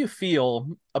do you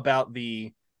feel about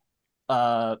the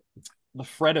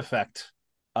Fred effect?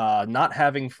 Not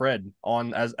having Fred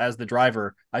on as the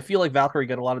driver, I feel like Valkyrie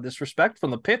got a lot of disrespect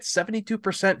from the pits.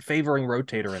 72% favoring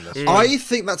Rotator in this. I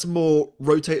think that's more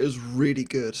Rotator's really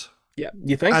good. Yeah,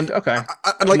 you think? Okay,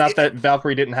 like, not that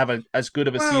Valkyrie didn't have as good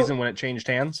of a season when it changed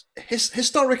hands.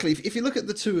 Historically, if you look at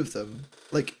the two of them,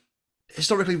 like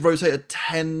historically, Rotator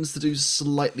tends to do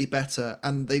slightly better,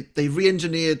 and they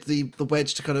re-engineered the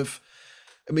wedge to kind of.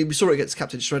 I mean, we saw it against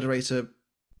Captain Shredderator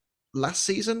last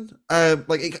season.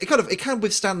 Like it can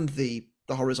withstand the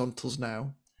horizontals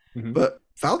now, but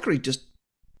Valkyrie just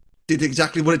did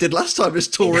exactly what it did last time,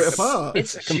 just tore it apart.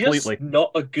 It's completely just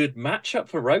not a good matchup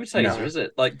for Rotator, is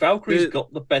it? Like Valkyrie's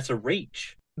got the better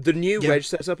reach. The new wedge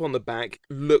setup on the back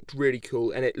looked really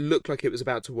cool, and it looked like it was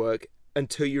about to work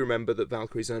until you remember that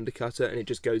Valkyrie's an undercutter, and it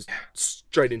just goes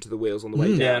straight into the wheels on the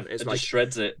way down. It's like just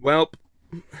shreds it. Well,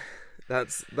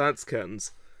 that's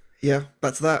curtains. Yeah,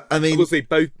 that's that. I mean, obviously,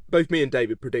 both me and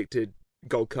David predicted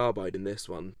gold carbide in this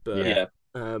one, but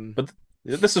but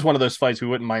this is one of those fights we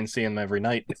wouldn't mind seeing every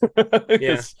night.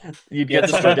 You'd get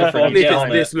something different.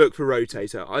 This look for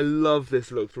Rotator, I love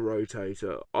this look for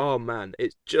Rotator. Oh man,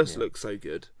 it just looks so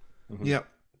good. Yeah,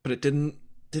 but it didn't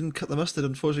cut the mustard,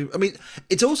 unfortunately. I mean,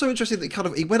 it's also interesting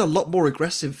that he went a lot more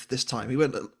aggressive this time. He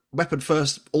went weapon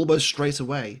first almost straight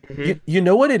away. You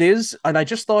know what it is, and I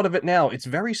just thought of it now. It's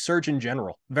very Surgeon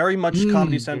General, very much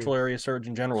Comedy Central area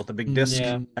Surgeon General with the big disc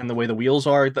and the way the wheels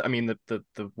are. I mean,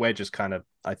 the wedge is kind of,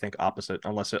 I think, opposite,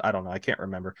 unless I don't know, I can't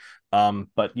remember.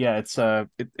 But yeah, it's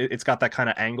got that kind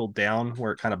of angled down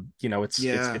where it kind of,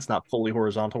 it's not fully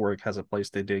horizontal where it has a place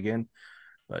to dig in.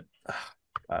 But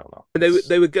I don't know. And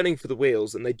they were gunning for the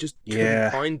wheels, and they just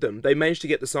couldn't find them. They managed to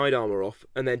get the side armor off,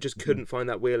 and then just couldn't find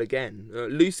that wheel again.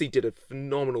 Lucy did a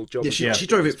phenomenal job. Yeah, she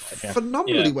drove it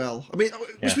phenomenally well. I mean,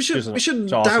 we shouldn't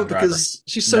doubt because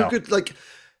she's so good. Like,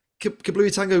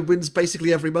 Kablooey Tango wins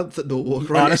basically every month at Norwalk,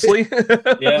 right? Honestly,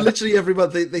 literally every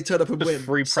month they turn up and win.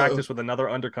 Free practice with another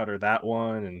undercutter, that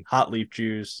one, and hot leaf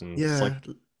juice, and it's like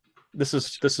this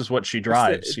is what she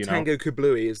drives. Tango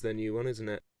Kablooey is their new one, isn't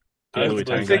it? I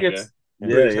think it's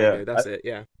that's it.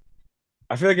 Yeah.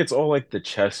 I feel like it's all like the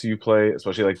chess you play,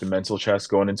 especially like the mental chess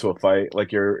going into a fight.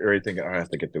 Like you're already thinking, I have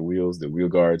to get the wheels, the wheel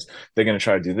guards. They're gonna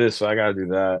try to do this, so I gotta do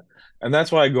that. And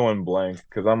that's why I go in blank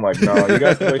because I'm like, no, you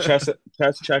guys play chess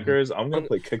checkers. I'm gonna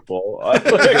play kickball.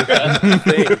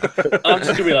 I'm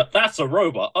just gonna be like, that's a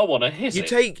robot. I want to hit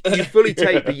it. You fully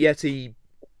take the Yeti,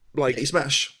 like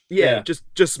smash. Yeah, just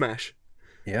smash.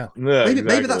 Yeah, maybe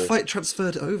that fight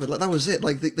transferred over. Like that was it.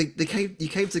 Like you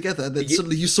came together, and then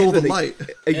suddenly you saw the light.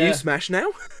 Are you Smash now?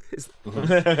 Is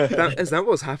that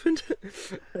what's happened?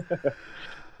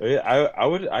 Yeah,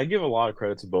 I give a lot of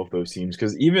credit to both those teams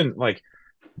because even like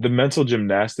the mental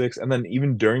gymnastics, and then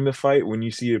even during the fight when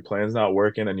you see your plans not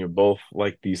working and you're both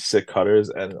like these sick cutters,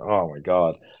 and oh my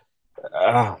god,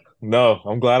 no,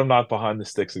 I'm glad I'm not behind the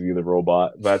sticks of either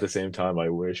robot, but at the same time, I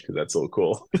wish because that's so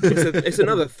cool. It's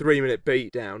another 3-minute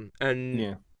beatdown,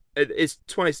 and it's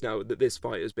twice now that this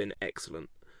fight has been excellent.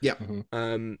 Yeah,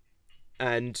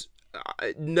 and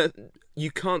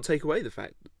you can't take away the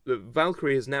fact that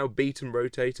Valkyrie has now beaten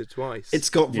Rotator twice. It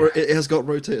has got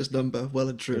Rotator's number well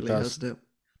and truly, hasn't it?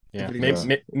 Yeah,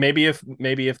 maybe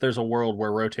if there's a world where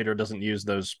Rotator doesn't use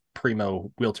those primo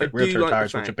wheelchair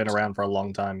tires, which have been around for a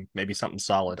long time, maybe something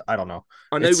solid. I don't know.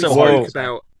 I know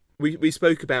we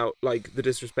spoke about like the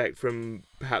disrespect from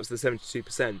perhaps the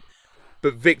 72%,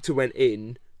 but Victor went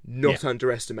in not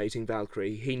underestimating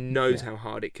Valkyrie. He knows how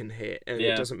hard it can hit, and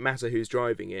it doesn't matter who's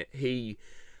driving it. He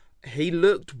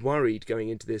looked worried going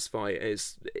into this fight.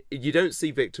 You don't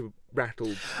see Victor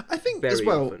rattled. I think very as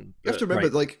well. often, you have to remember,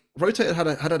 like Rotator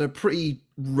had a pretty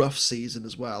rough season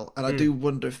as well, and I do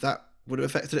wonder if that would have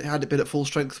affected it. Had it been at full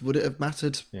strength, would it have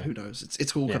mattered? Yeah. Who knows?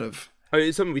 It's all kind of. I mean,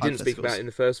 it's something we didn't speak about in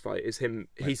the first fight. Is him?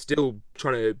 Right. He's still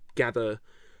trying to gather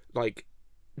like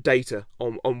data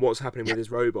on what's happening with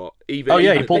his robot. He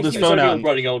pulled his phone out.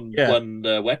 Running on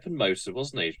one weapon motor,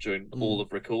 wasn't he? During all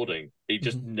of recording, he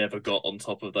just never got on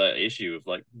top of that issue of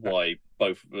like why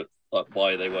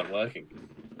why they weren't working.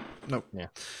 No. Yeah.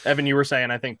 Evan, you were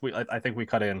saying. I think we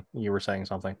cut in. You were saying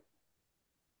something.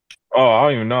 Oh, I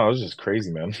don't even know. It was just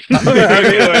crazy, man.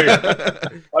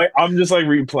 I'm just like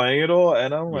replaying it all,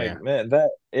 and I'm like, man,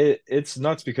 it's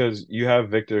nuts because you have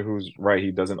Victor, who's right.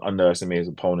 He doesn't underestimate his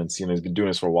opponents. He's been doing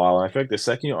this for a while, and I feel like the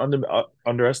second you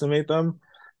underestimate them,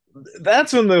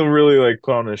 that's when they'll really like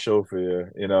put on a show for you,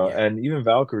 And even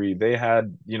Valkyrie, they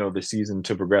had the season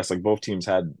to progress. Like both teams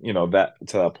had that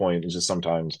to that point. It's just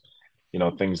sometimes.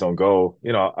 Things don't go.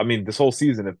 I mean, this whole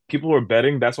season, if people were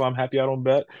betting, that's why I'm happy I don't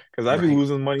bet because I'd be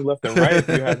losing money left and right if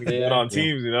you had me bet on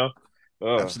teams.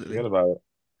 Absolutely. Forget about it.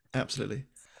 Absolutely.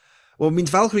 Well, it means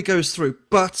Valkyrie goes through,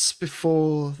 but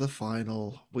before the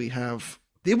final, we have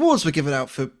the awards were given out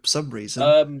for some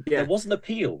reason. There was an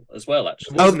appeal as well,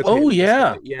 actually.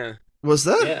 Yeah. Was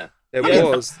there? Yeah. There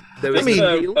was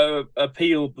an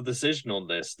appeal decision on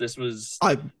this. This was.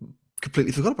 I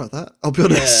completely forgot about that. I'll be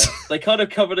honest. Yeah, they kind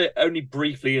of covered it only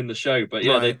briefly in the show, but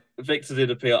Victor did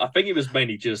appeal. I think it was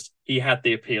mainly just he had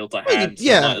the appeal to hand.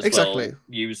 Exactly.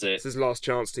 Use it. It's his last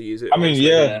chance to use it. I mean,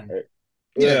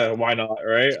 yeah. Why not?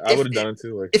 Right? I would have done it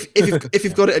too. Like. If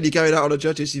you've got it and you're going out on a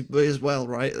judges, you may as well,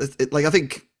 right? Like I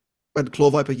think when Claw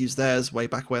Viper used theirs way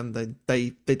back when, they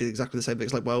did exactly the same thing.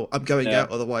 It's like, well, I'm going out,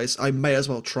 otherwise I may as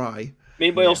well try.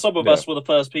 Meanwhile, some of us were the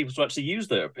first people to actually use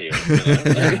their appeal.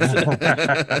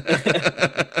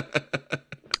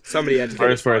 Somebody had to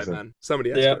get it right, man. Somebody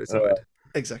had to get it right.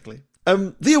 Exactly.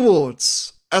 The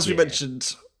awards, as we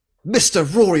mentioned, Mr.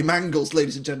 Rory Mangles,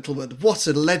 ladies and gentlemen. What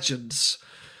a legend!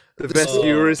 The best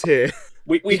viewer is here.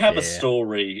 We have a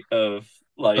story of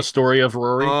a story of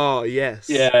Rory. Oh yes,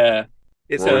 yeah.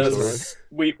 It's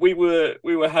we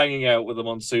were hanging out with the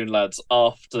Monsoon lads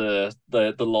after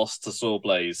the loss to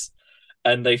Sawblaze.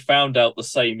 And they found out the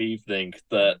same evening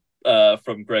that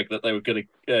from Greg that they were going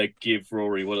to give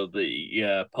Rory one of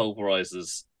the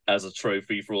pulverizers, as a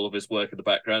trophy for all of his work in the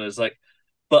background. It's like,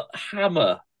 but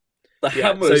hammer. The Yeah,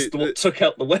 hammer is so what took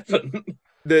out the weapon.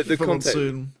 The For context.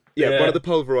 Monsoon. Yeah, Yeah. one of the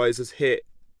pulverizers hit,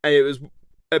 and it was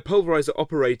a pulverizer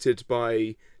operated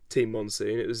by Team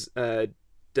Monsoon. It was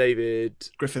David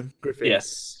Griffin.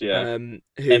 Yes, yeah. who,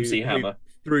 MC Hammer.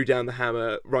 who threw down the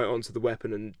hammer right onto the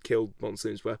weapon and killed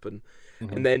Monsoon's weapon.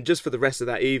 Mhm. And then just for the rest of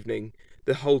that evening,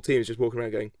 the whole team is just walking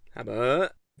around going,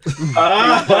 hammer.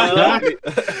 Ah!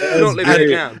 Not living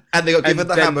it down. And they got given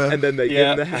the hammer. And then they give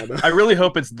him the hammer. I really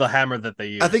hope it's the hammer that they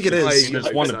use. I think it is. I mean,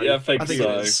 there's one of Yeah, I think, I think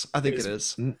so. it is. I think It's- it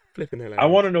is. Flipping hilarious. I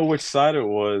want to know which side it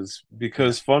was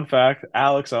because, fun fact,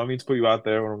 Alex, I don't mean to put you out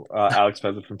there, Alex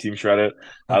Pezza from Team Shreddit.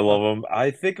 I love him. I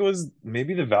think it was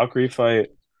maybe the Valkyrie fight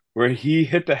where he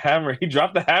hit the hammer. He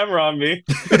dropped the hammer on me.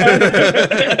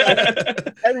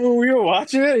 And when we were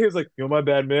watching it, he was like, "You're my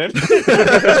bad man."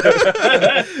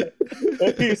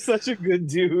 He's such a good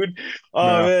dude. Oh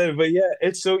No. man, but yeah,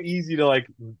 it's so easy to like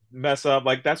mess up.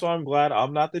 Like that's why I'm glad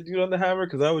I'm not the dude on the hammer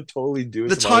because I would totally do it.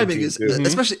 The to my own timing team, is,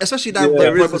 too. especially now, Yeah. where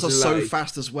There is a robots are so delay.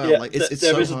 fast as well. Yeah, Like it's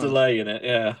there so is a hard. delay in it,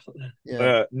 yeah.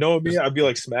 Yeah. No, me, I'd be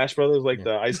like Smash Brothers, like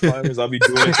the ice climbers. I'll be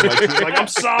doing it to my team. Like, I'm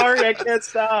sorry, I can't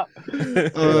stop.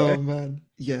 Oh man,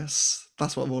 yes,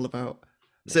 that's what I'm all about.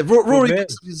 So Rory man.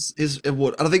 gets his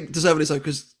award, and I think deservedly so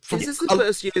because Is this the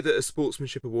first year that a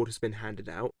sportsmanship award has been handed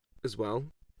out as well?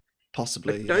 I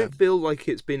possibly don't feel like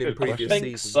it's been in Good question. previous I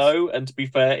think seasons. so, and to be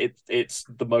fair, it's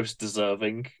the most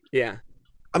deserving. Yeah.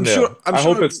 I'm Yeah, sure. I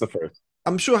hope it's the first.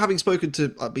 I'm sure, having spoken to,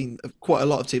 quite a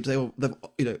lot of teams, they've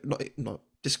not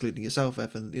discluding yourself,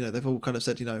 Evan. They've all kind of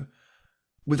said,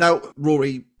 without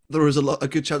Rory, there is a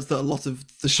good chance that a lot of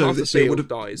the show Half the this year field would have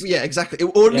dies. Yeah, exactly.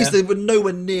 Or at least Yeah. they were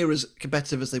nowhere near as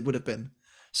competitive as they would have been.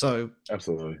 So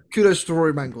Absolutely. kudos to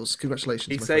Rory Mangles. Congratulations.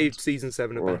 He my saved friend. season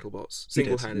 7 of Rory. BattleBots He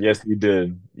did. single-handedly. Yes, he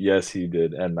did. Yes, he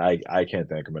did. And I can't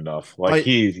thank him enough. Like I-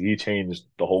 he changed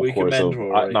the whole We course commend of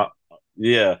Rory.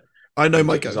 yeah. I know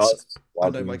my He's goats. awesome. I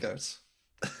know my goats.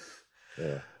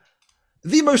 Yeah.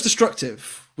 The most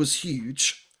destructive was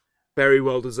huge. Very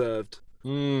well deserved.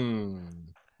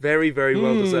 Very, very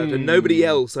well deserved. And nobody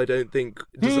else, I don't think,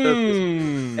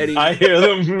 deserved any. I hear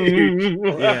them.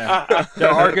 Yeah. There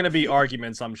are going to be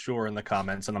arguments, I'm sure, in the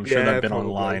comments, and I'm sure Yeah, they've been probably.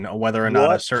 online on whether or not a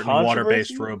What? certain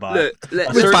Controversy? water-based robot, Look, a let-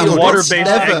 With certain BattleBots, water-based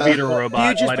never. egg beater robot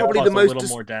Huge is might have probably caused the a most little dis-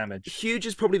 more damage. Huge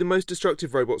is probably the most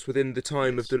destructive robots within the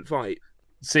time of the fight.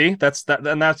 See, that's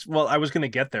well, I was going to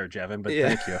get there, Jevin, but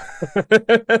Yeah. thank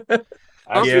you.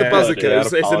 After Yeah, the buzzer stay out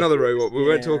goes, of it's another politics. robot. We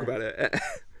won't talk about it.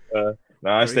 No,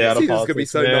 I stay out of Season's politics. gonna be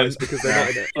so man. nice because they're not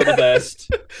in it. For the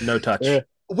best. No touch. Yeah.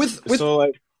 With So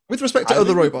like, with respect to I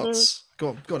other think it's, robots,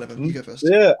 go on, Evan, you go first.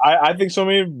 yeah, I think so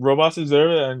many robots deserve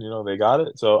it, and they got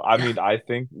it. So I mean, I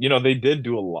think they did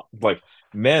do a lot. Like,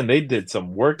 man, they did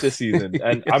some work this season, and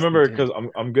I Yes, remember they did. because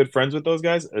I'm good friends with those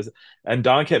guys, and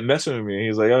Don kept messing with me.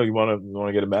 He's like, "Oh, you want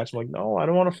to get a match?" I'm like, "No, I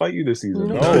don't want to fight you this season."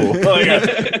 No,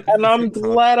 Like, and I'm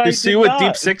glad I You see did what not.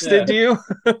 Deep Six Yeah. did to you?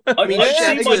 I mean, Yeah, I've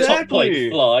seen my top exactly. plate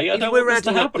fly. I If don't we're want this to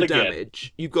adding up happen the again.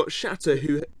 damage, you've got Shatter,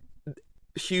 who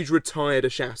huge retired a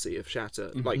chassis of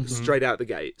Shatter, like Mhm. straight out the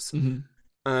gates. Mhm.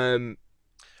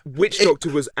 Witch It-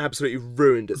 Doctor was absolutely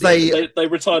ruined at the They- end. They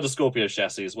retired a Scorpio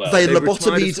chassis as well. They They retired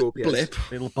lobotomied Scorpios. Blip.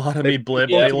 They lobotomy blip.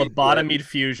 Yeah. They lobotomied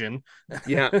fusion.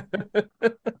 Yeah,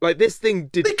 like this thing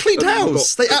did. They cleaned a lot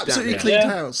house. They of absolutely damage. cleaned Yeah.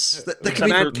 house. They In can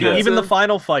be, fact, Mad even the Catzer.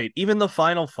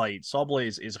 final fight,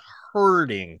 Sawblaze is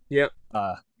hurting. Yep.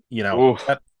 Oof.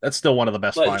 That's still one of the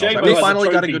best Like, finals. J-Mo And they has finally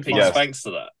got a trophy good piece final. thanks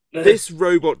to that. This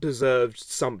robot deserved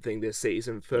something this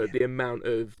season for the amount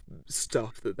of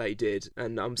stuff that they did,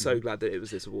 and I'm so glad that it was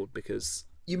this award because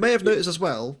You may have noticed as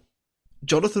well,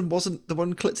 Jonathan wasn't the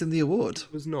one clipped in the award.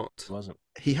 it was not It wasn't.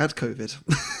 He had COVID.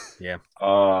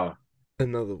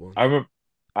 another one. I remember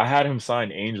I had him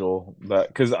sign Angel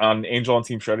because on Angel on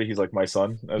Team Shredder, he's like my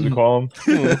son, as we Mhm. call him.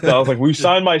 So I was like, "Will you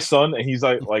sign my son?" And he's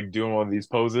like doing one of these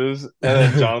poses, and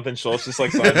then Jonathan Schultz just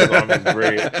like signs his arm. It's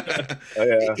great.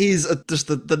 Yeah. He's just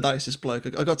the nicest bloke.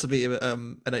 I got to meet him at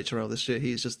NHRL this year.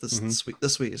 He's just the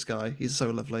sweetest guy. He's so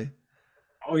lovely.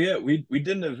 Oh yeah, we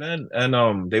did an event,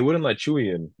 and they wouldn't let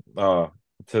Chewy in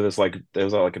to this there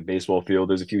was like a baseball field.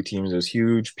 There's a few teams. There's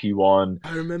huge P1,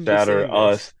 I remember Shatter, seeing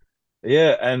this. us.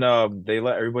 Yeah, and they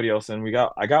let everybody else in.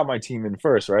 I got my team in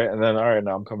first, right? And then all right,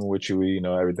 now I'm coming with Chewy,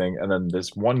 everything. And then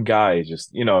this one guy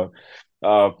just,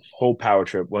 whole power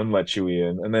trip wouldn't let Chewy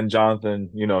in. And then Jonathan,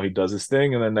 he does his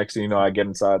thing, and then next thing you know, I get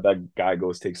inside, that guy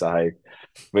takes a hike.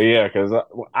 But yeah, because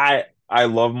I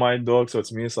love my dog, so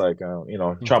to me it's like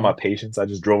try my patience. I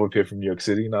just drove up here from New York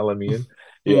City, not let me in.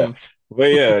 Yeah.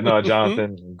 But yeah, no,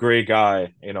 Jonathan, great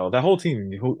guy. That whole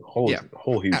team,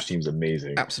 whole huge team's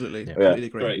amazing. Absolutely. Yeah. Completely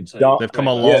agree. Great. Don- They've come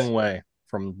a Great. long way.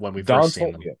 from when we Don first seen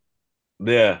told them.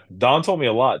 me. Yeah, Don told me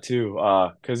a lot too.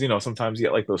 Because sometimes you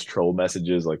get like those troll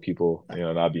messages, like people,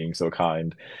 not being so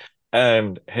kind.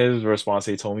 And his response,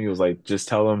 he told me, was like, "Just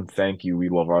tell them thank you. We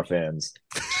love our fans.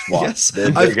 Just watch." Yes,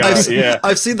 They got, yeah,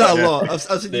 I've seen that a yeah, lot.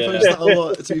 I've seen you post that a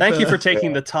lot. To be Thank you fair. for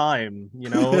taking the time.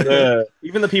 yeah.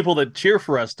 Even the people that cheer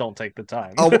for us don't take the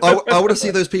time. I want to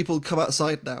see those people come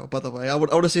outside now. By the way, I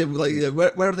want to see them. Like,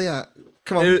 where are they at?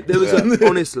 Come on. There was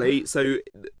honestly, so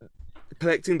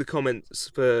collecting the comments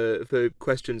for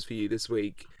questions for you this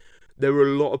week, there were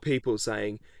a lot of people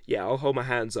saying, "Yeah, I'll hold my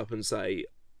hands up and say,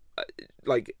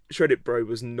 like, Shreddit Bro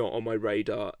was not on my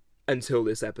radar until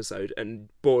this episode, and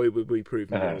boy, would we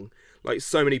prove wrong." Like,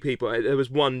 so many people. There was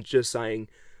one just saying,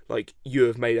 like, "You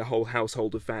have made a whole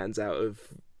household of fans out of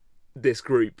this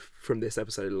group from this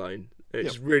episode alone."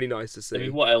 It's really nice to see. I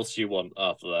mean, what else do you want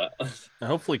after that? And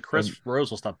hopefully Chris Rose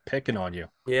will stop picking on you.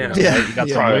 Yeah. You got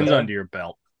some wins under your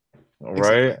belt.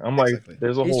 Right? Exactly. I'm like, Exactly.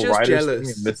 there's a He's whole just writers jealous.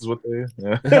 thing, and this is what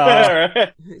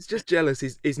they. He's just jealous.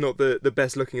 He's not the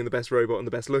best looking and the best robot and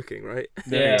the best looking, right?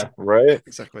 Yeah. Right.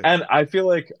 Exactly. And I feel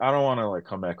like I don't want to like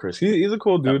come at Chris. He's a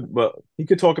cool dude, but he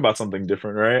could talk about something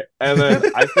different, right? And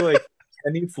then I feel like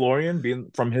Kenny Florian,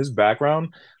 being from his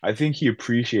background, I think he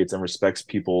appreciates and respects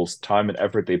people's time and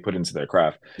effort they put into their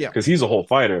craft. Yeah. Because he's a whole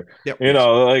fighter. Yep.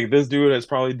 Like this dude has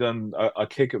probably done a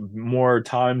kick more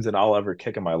times than I'll ever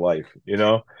kick in my life,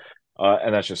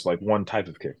 and that's just like one type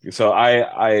of kick. So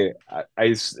I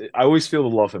always feel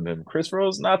the love from him. Chris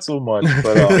Rose, not so much,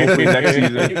 but hopefully next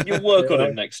season. You work on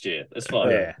him next year. It's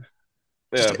fine. Yeah.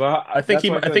 Yeah, but I think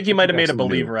he might have made a some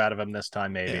believer out of him this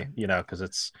time, maybe. Because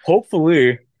it's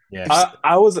hopefully. yeah.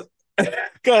 I was. Go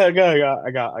ahead.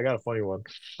 I got a funny one.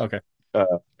 Okay.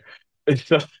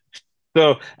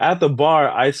 So at the bar,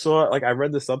 I saw I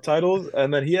read the subtitles,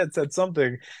 and then he had said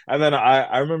something, and then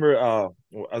I remember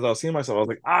as I was seeing myself, I was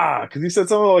like, because he said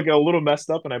something like a little messed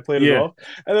up, and I played it off,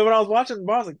 and then when I was watching the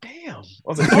bar, I was like, damn, I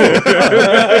was like,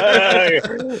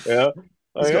 yeah,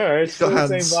 like, all right, he's got still the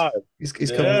hands. same vibe.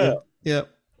 He's coming. Yeah.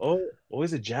 Oh,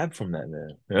 always a jab from that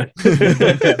man.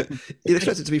 You'd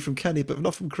expect it to be from Kenny, but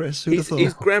not from Chris. Who'd have thought?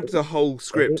 He's grabbed the whole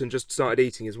script and just started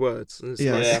eating his words. It's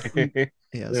Yeah. like,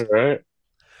 Yes. Yeah, right.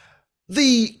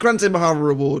 The Grand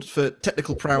Mahara Award for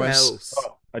technical prowess. who else?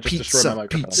 I just Pizza, destroyed my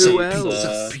microphone. pizza, Who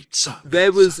else? pizza.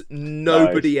 There was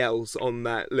nobody else on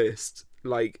that list.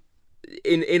 Like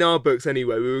in our books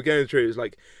anyway, we were going through. It was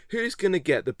like, who's gonna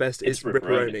get the best? It's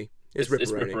Ripperoni. It's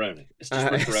Ripperoni. It's just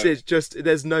Ripperoni. It's just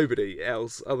there's nobody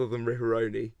else other than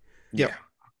Ripperoni. Yeah.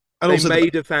 And They also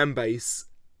made a fan base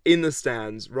in the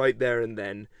stands right there and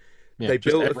then. Yeah, They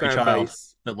just built a every fan child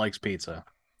base. that likes pizza.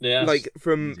 Yeah. Like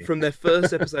from their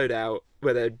first episode out,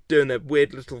 where they're doing their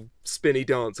weird little spinny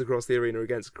dance across the arena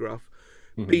against Gruff,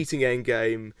 beating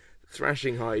Endgame,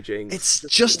 thrashing hijinks. it's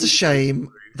just a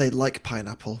shame they like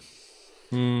pineapple.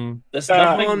 There's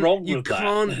nothing wrong You with that.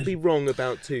 can't be wrong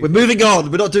about two. We're moving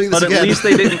on. We're not doing this But again. at least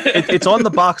they didn't. It's on the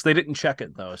box. They didn't check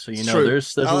it though, so It's true.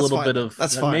 there's No, a that's little fine. bit of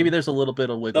That's fine. maybe there's a little bit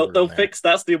of wiggle They'll room there. fix.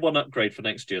 That's the one upgrade for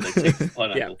next year. They take the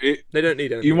pineapple. They don't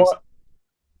need anything. You else.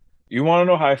 want to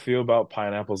know how I feel about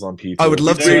pineapples on pizza? I would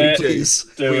love Do to, it. please.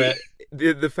 Do it.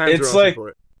 The fans It's are asking like- for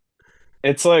it.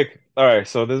 It's like, all right,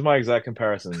 so this is my exact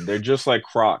comparison. They're just like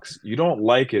Crocs. You don't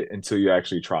like it until you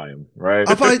actually try them, right?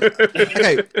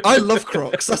 Okay, I love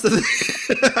Crocs. That's the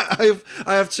thing.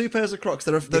 I have two pairs of Crocs.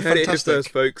 They're You heard it here fantastic. first,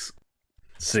 folks.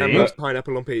 Sam See, loves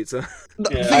pineapple on pizza.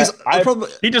 The Yeah. thing is, the I- problem-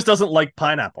 he just doesn't like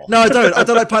pineapple. No, I don't. I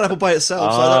don't like pineapple by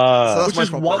itself. So that's which my is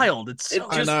problem. wild. It's It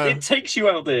so, just know. it takes you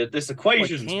out of this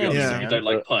equation. To be Like honest, ham, if you man. don't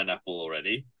like pineapple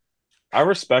already. I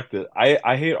respect it.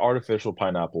 I hate artificial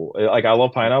pineapple. Like I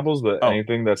love pineapples, but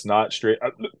anything that's not straight,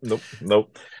 nope. yeah,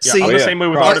 See, I'm the yeah. same way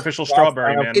with Crocs- artificial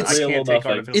strawberry, man. It's I real can't or take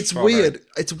nothing. artificial It's strawberry. weird.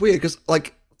 It's weird because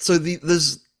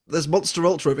there's Monster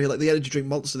Ultra over here, like the energy drink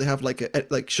Monster. They have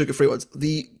like sugar free ones.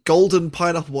 The golden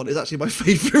pineapple one is actually my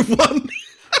favorite one.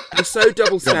 You're so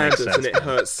double That makes standards sense, and it man.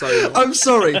 hurts so much. I'm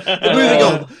sorry. We're moving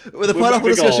on. Well, the We're pineapple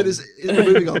moving discussion on. is we're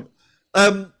moving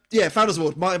on. Yeah, Founders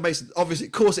Award, Martin Mason. Obviously,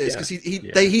 of course it is because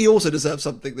he also deserves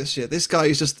something this year. This guy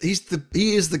is just he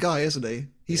is the guy, isn't he?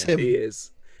 He's him. He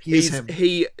is. He is him.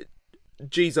 He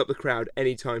G's up the crowd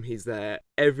anytime he's there.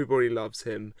 Everybody loves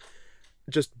him.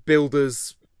 Just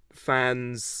builders,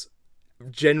 fans,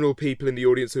 general people in the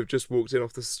audience who have just walked in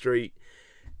off the street.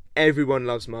 Everyone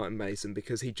loves Martin Mason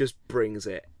because he just brings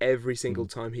it every single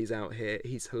time he's out here.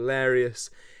 He's hilarious.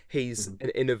 He's an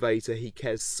innovator. He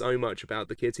cares so much about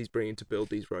the kids he's bringing to build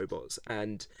these robots,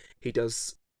 and he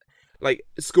does. Like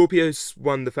Scorpios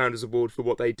won the Founders Award for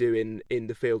what they do in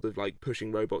the field of like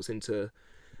pushing robots into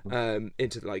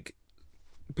like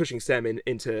pushing STEM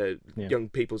into young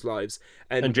people's lives.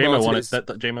 And JMO won it. That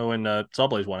JMO and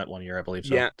Sawblaze won it one year, I believe.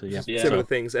 So, similar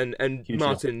things. And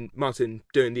Martin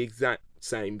doing the exact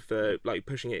same for like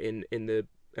pushing it in the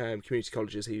community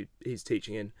colleges he's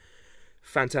teaching in.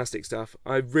 Fantastic stuff.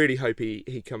 I really hope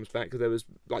he comes back, because there was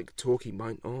like talk he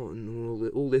might not,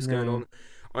 and all this going on.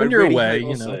 When you're away,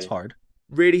 it's hard.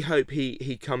 Really hope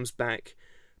he comes back,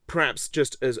 perhaps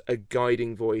just as a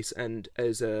guiding voice and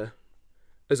as a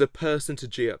person to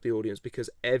G up the audience, because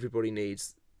everybody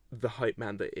needs the hype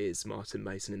man that is Martin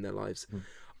Mason in their lives.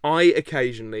 I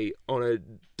occasionally, on a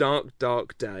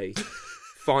dark day,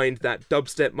 find that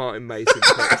dubstep Martin Mason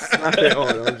clip, slap it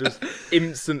on. I'm just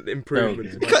instant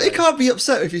improvement. You can't be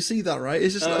upset if you see that, right?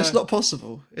 It's just it's not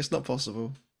possible. It's not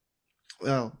possible.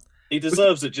 Well, he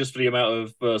deserves it just for the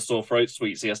amount of sore throat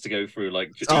sweets he has to go through,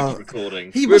 like just each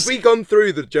recording. Have we gone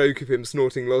through the joke of him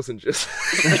snorting lozenges?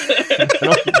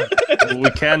 We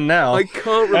can now. I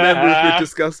can't remember if we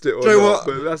discussed it or not,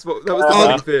 but that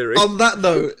was the theory. On that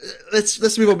note,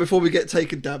 let's move on before we get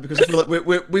taken down, because I feel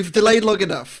like we've delayed long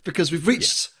enough, because we've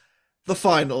reached the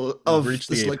final of the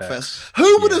Slugfest.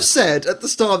 Who would have said at the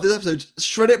start of this episode,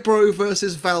 Shreddit Bro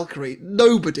versus Valkyrie?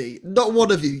 Nobody. Not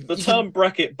one of you. The term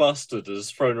bracket busted is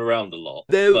thrown around a lot.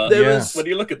 There was, when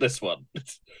you look at this one.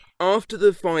 After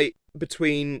the fight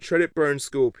between Shreddit Bro and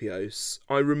Scorpios,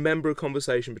 I remember a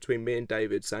conversation between me and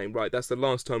David saying, right, that's the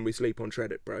last time we sleep on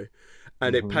Shreddit Bro.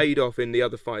 And it paid off in the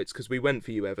other fights, because we went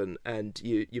for you, Evan, and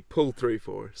you pulled through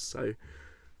for us. So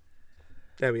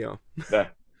there we are.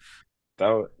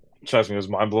 Trust me, it was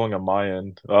mind-blowing on my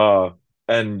end.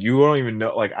 And you don't even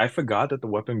know, like, I forgot that the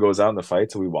weapon goes out in the fight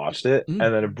till we watched it, and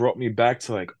then it brought me back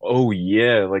to, like, oh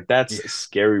yeah, like, that's a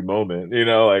scary moment,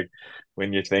 like,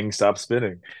 when your thing stops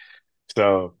spinning.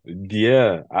 So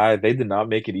yeah, they did not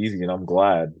make it easy, and I'm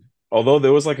glad. Although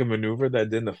there was like a maneuver that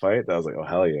did in the fight that I was like, oh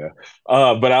hell yeah.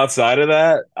 But outside of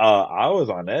that, I was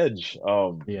on edge.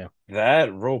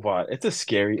 That robot, it's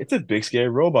a big scary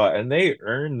robot, and they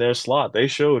earned their slot. They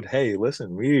showed, hey,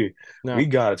 listen, we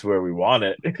got it to where we want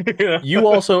it. You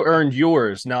also earned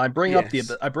yours. Now I bring up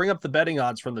the betting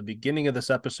odds from the beginning of this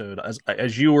episode,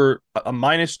 as you were a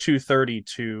minus 230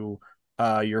 to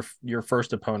your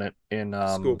first opponent in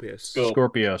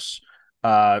Scorpios.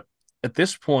 At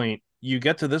this point, you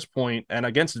get to this point, and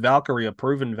against Valkyrie, a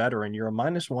proven veteran, you're a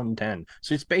minus 110.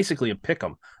 So it's basically a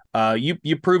pick'em.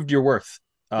 You proved your worth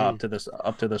up to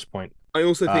this point. I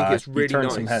also think it's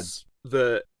really nice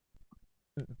that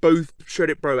both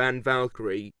Shreddit Bro and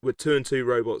Valkyrie were 2-2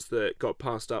 robots that got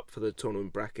passed up for the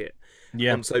tournament bracket.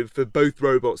 Yeah. And so for both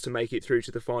robots to make it through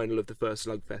to the final of the first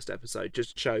Slugfest episode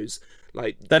just shows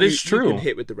like that is true. You can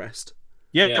hit with the rest.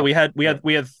 Yeah, we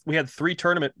had 3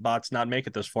 tournament bots not make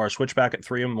it this far. Switchback at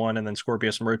 3-1, and then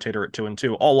Scorpius and Rotator at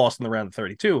 2-2, all lost in the round of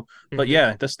 32. But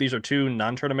yeah, these are 2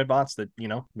 non-tournament bots that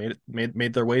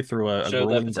made their way through a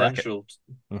grueling bracket.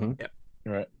 Yeah,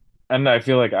 right. And I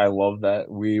feel like I love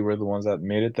that we were the ones that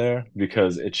made it there,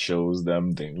 because it shows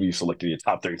them that we selected your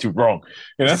top 32 wrong.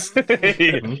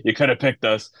 You could have picked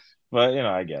us, but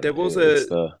I get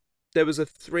it. There was a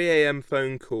 3 a.m.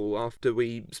 phone call after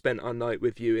we spent our night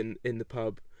with you in the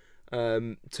pub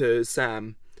to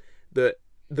Sam, that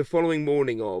the following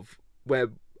morning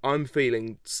where I'm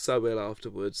feeling so ill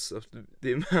afterwards after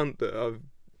the amount that I've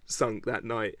sunk that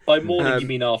night. By morning you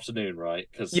mean afternoon, right?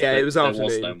 Because it was afternoon.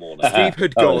 There was no morning. Steve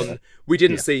had gone. We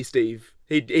didn't see Steve.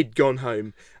 He'd gone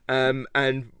home,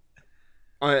 and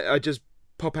I just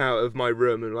pop out of my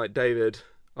room and like, David,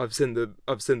 I've seen the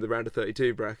round of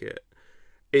 32 bracket.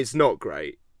 It's not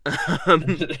great,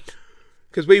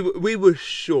 because we were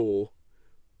sure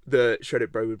that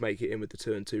Shreddit Bro would make it in with the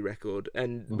 2-2 record,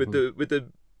 and with the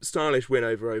stylish win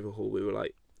over Overhaul, we were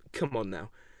like, come on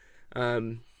now.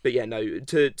 But yeah, no,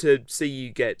 to see you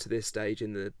get to this stage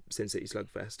in the Sin City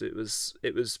Slugfest, it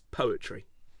was poetry.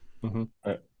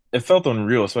 It felt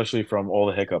unreal, especially from all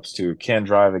the hiccups to Can't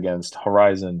Drive against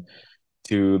Horizon,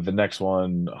 to the next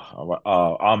one,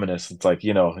 Ominous. It's like,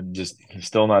 just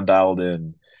still not dialed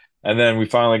in. And then we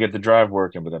finally get the drive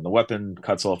working, but then the weapon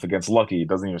cuts off against Lucky. It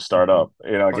doesn't even start up.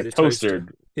 It gets toasted.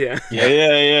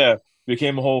 Yeah.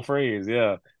 Became a whole phrase.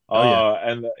 Yeah.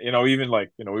 And even like,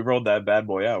 we rolled that bad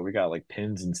boy out. We got like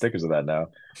pins and stickers of that now.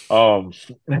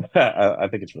 I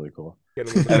think it's really cool.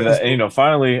 And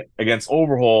finally against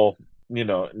Overhaul,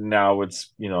 now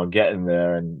it's getting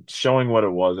there and showing what it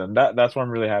was, and that's why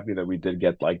I'm really happy that we did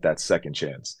get like that second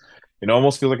chance.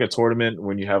 Almost feel like a tournament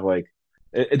when you have like,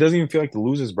 it doesn't even feel like the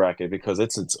losers bracket, because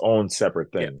it's its own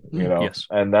separate thing. Yes.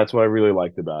 And that's what I really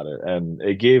liked about it, and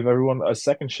it gave everyone a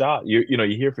second shot. You're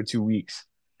here for 2 weeks,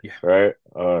 right?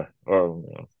 Or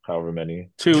however many.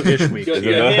 2-ish weeks. You're Is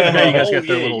here it for that? You a guys whole get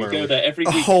there a year. little You go early. there every A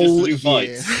week just whole to do year.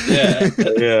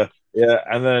 fights. Yeah. Yeah,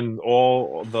 and then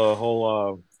the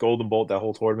whole Golden Bolt, that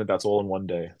whole tournament, that's all in one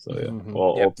day. So yeah, Mhm.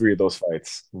 all three of those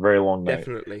fights, very long night.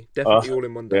 Definitely Uh, all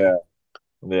in one day.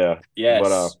 yeah, yeah, but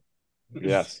Yes.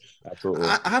 yes, absolutely.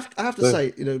 I have to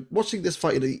say, watching this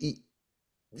fight,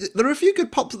 there are a few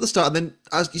good pops at the start, and then,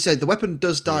 as you say, the weapon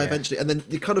does die eventually, and then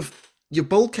your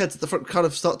bulkheads at the front kind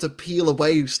of start to peel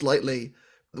away slightly.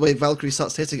 The way Valkyrie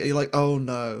starts hitting it, you're like, oh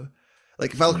no,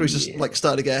 like Valkyrie's just like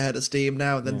starting to get ahead of steam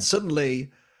now, and then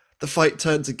suddenly the fight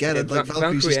turns again, and like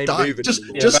Valkyrie's Valkyrie just ain't dies, moving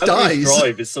anymore. just Valkyrie's dies.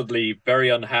 drive is suddenly very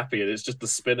unhappy, and it's just the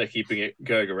spinner keeping it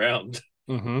going around.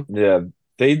 Yeah,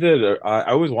 they did. I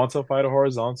always want to fight a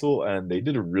horizontal, and they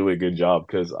did a really good job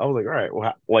because I was like, all right,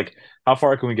 well, like, how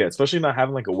far can we get? Especially not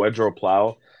having like a wedge or a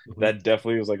plow. That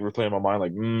definitely was like replaying my mind.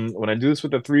 Like, when I do this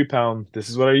with a 3 pound, this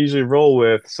is what I usually roll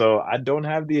with. So I don't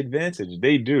have the advantage.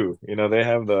 They do. They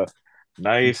have the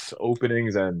nice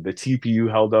openings, and the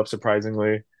TPU held up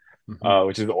surprisingly,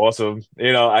 which is awesome.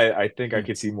 I think I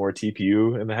could see more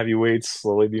TPU in the heavyweights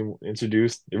slowly being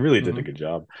introduced. It really did a good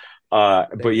job.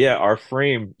 But yeah, our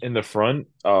frame in the front,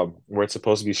 where it's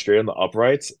supposed to be straight on the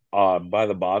uprights, by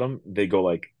the bottom, they go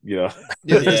like, Yeah,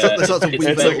 Yeah, starts to it's weave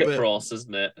a back little bit. across,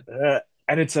 isn't it?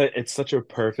 and it's such a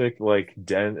perfect like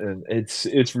dent, and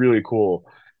it's really cool.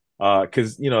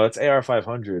 Because that's AR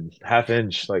 500 half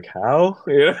inch, like how?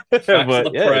 Yeah, Back to but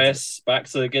the yeah, press, back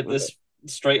to get this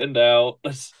straightened out.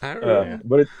 Arias.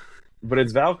 but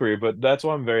it's Valkyrie. But that's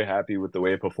why I'm very happy with the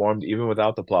way it performed, even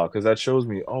without the plow, because that shows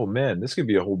me, oh man, this could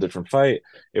be a whole different fight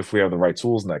if we have the right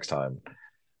tools next time.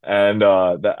 And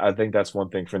I think that's one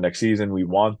thing for next season. We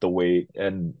want the weight,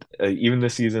 and even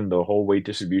this season, the whole weight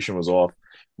distribution was off.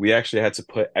 We actually had to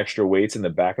put extra weights in the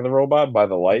back of the robot by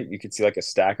the light. You could see like a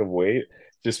stack of weight,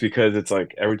 just because it's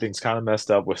like everything's kind of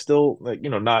messed up. We're still like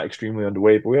not extremely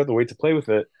underweight, but we have the weight to play with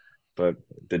it. But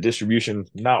the distribution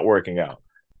not working out.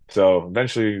 So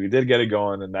eventually, we did get it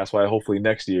going, and that's why hopefully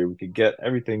next year we could get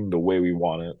everything the way we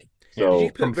want it. So Did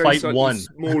you put from very fight slightly one.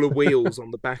 smaller wheels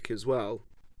on the back as well?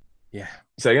 Yeah.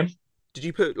 say again. Did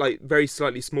you put like very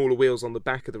slightly smaller wheels on the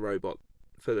back of the robot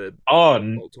for the? Oh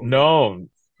bolt on? no.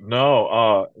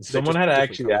 Someone just had different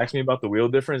actually colors? asked me about the wheel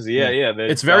difference. Yeah.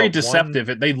 It's very one.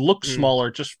 deceptive. They look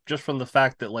smaller just from the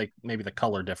fact that like maybe the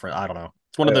color different. I don't know.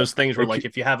 It's one of those things where like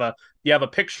if you have a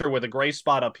picture with a gray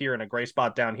spot up here and a gray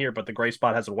spot down here, but the gray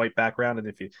spot has a white background, and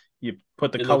if you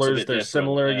put the colors, they're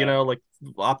similar. Yeah. Like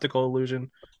optical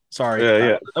illusion. Sorry,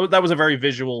 Yeah. That was a very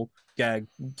visual gag.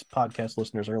 Podcast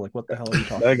listeners are like, "What the hell are you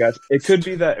talking?" I got you. It could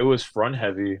be that it was front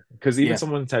heavy, because even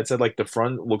someone had said like the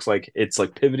front looks like it's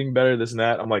like pivoting better, this and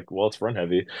that. I'm like, well, it's front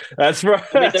heavy. That's right.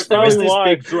 I mean, there is this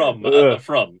big drum at the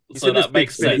front, so that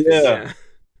makes sense. Yeah.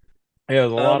 Yeah,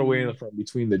 there's a lot of weight in the front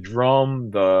between the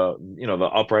drum, the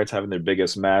uprights having their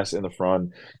biggest mass in the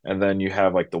front, and then you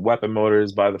have like the weapon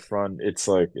motors by the front. It's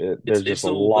like there's just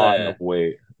a lot of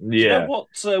weight. Do you know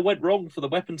what went wrong for the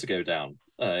weapon to go down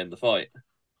in the fight?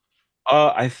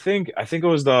 I think it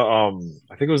was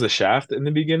the shaft in the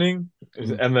beginning,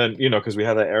 and then because we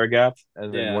had that air gap,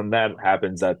 and then when that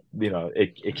happens, that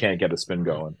it can't get a spin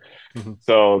going.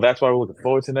 So that's why we're looking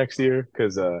forward to next year,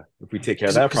 because if we take care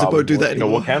of that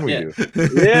problem, what can we do?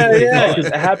 Yeah, because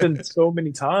it happened so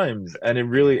many times, and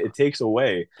it takes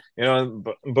away,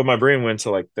 but my brain went to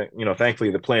like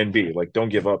thankfully the plan B, like don't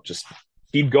give up, just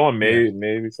keep going.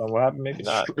 Maybe something will happen, maybe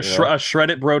not.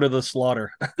 Shred it, bro, to the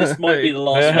slaughter. This might be the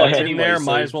last fight in anyway. there. So,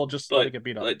 might as well just let it get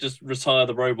beat up. Like, just retire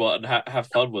the robot and have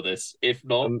fun with this. If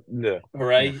not,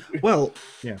 hooray! Well,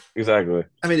 exactly.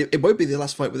 I mean, it won't be the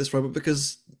last fight with this robot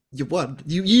because you won.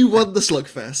 You won the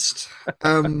slugfest.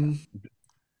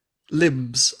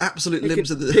 Limbs, absolute limbs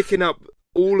of the picking up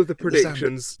all of the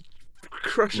predictions,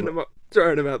 crushing them up,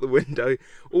 throwing them out the window.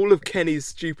 All of Kenny's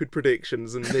stupid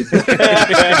predictions and his fucking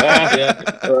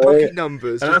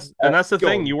numbers. And that's the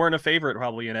thing. You weren't a favorite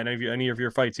probably in any of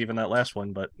your fights, even that last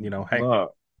one. But hey,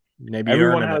 maybe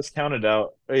everyone has counted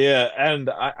out. Yeah, and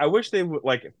I wish they would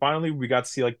like. Finally, we got to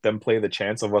see like them play the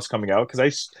chance of us coming out,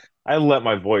 because I let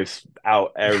my voice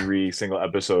out every single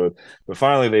episode, but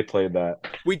finally they played that.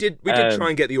 We did try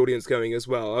and get the audience going as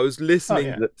well. I was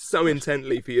listening so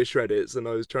intently for your shreddits, and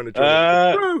I was trying to join.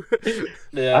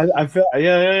 I feel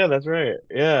that's right.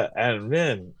 Yeah, and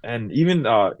man, and even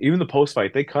the post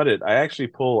fight, they cut it. I actually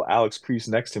pull Alex Priest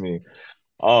next to me,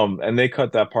 and they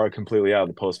cut that part completely out of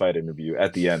the post fight interview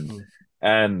at the end.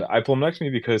 And I pull him next to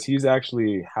me because he's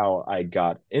actually how I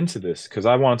got into this, because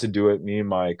I wanted to do it. Me and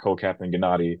my co-captain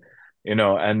Gennady,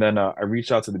 And then I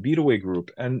reached out to the Beataway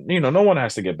group, and no one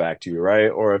has to get back to you, right?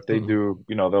 Or if they do,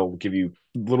 they'll give you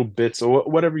little bits or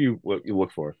whatever what you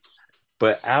look for.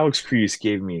 But Alex Kreese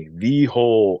gave me the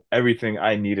whole everything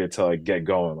I needed to like get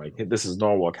going. Like this is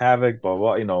Norwalk Havoc, blah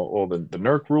blah, all the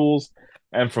NERC rules.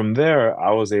 And from there,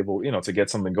 I was able, to get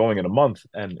something going in a month.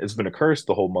 And it's been a curse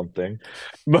the whole month thing.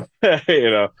 But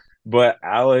but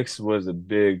Alex was a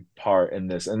big part in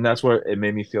this. And that's what it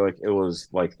made me feel like it was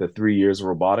like the 3 years of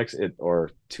robotics,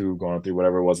 or two going on three,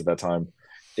 whatever it was at that time.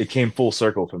 It came full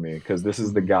circle for me because this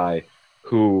is the guy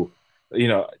who, you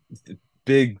know,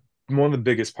 big one of the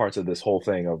biggest parts of this whole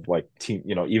thing of like team,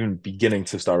 even beginning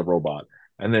to start a robot.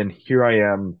 And then here I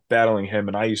am battling him,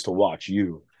 and I used to watch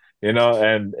you,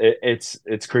 and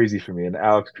it's crazy for me. And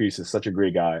Alex Kreese is such a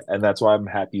great guy, and that's why I'm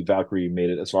happy Valkyrie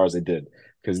made it as far as they did,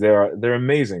 because they're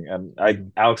amazing.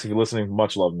 And Alex, if you're listening,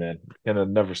 much love, man. And it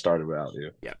never started without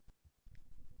you. Yeah,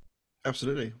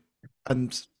 absolutely.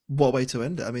 And what a way to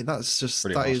end it. I mean, that's just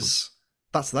Pretty that awesome.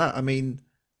 that's that. I mean,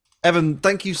 Evan,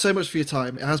 thank you so much for your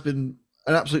time. It has been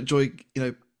an absolute joy,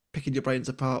 picking your brains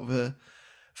apart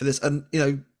for this. And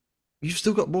you've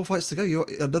still got more fights to go. You're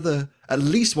at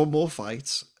least one more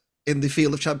fight in the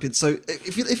Field of Champions. So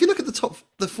if you look at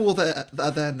the four that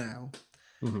are there now,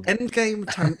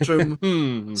 Endgame, Tantrum,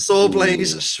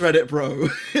 Sawblaze, Shred It Bro.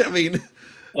 I mean,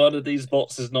 one of these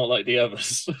bots is not like the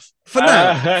others. For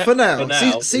now, For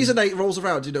now. season 8 rolls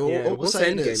around. All we're what's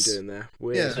saying Endgame is, doing there?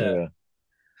 Weird. Yeah.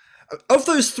 of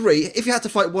those three, if you had to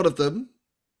fight one of them,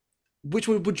 which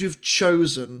one would you have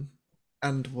chosen,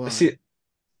 and why? See,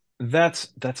 that's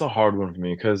a hard one for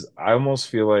me because I almost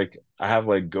feel like I have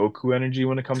like Goku energy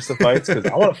when it comes to fights because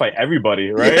I want to fight everybody,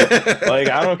 right? Like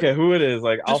I don't care who it is.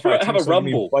 Like I'll Just have a so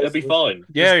many rumble. fights It'll be with- fine.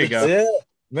 Yeah, there you go. Yeah,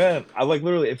 man. I like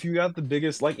literally if you got the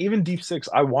biggest, like even Deep Six,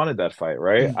 I wanted that fight,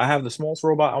 right? I have the smallest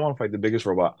robot. I want to fight the biggest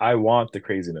robot. I want the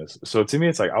craziness. So to me,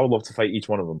 it's like I would love to fight each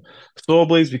one of them. Soul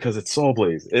Blaze because it's Soul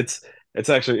Blaze. It's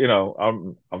actually,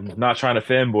 I'm not trying to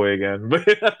fanboy again, but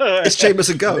It's Chambers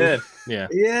and Go. Man, Yeah.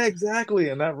 yeah, exactly.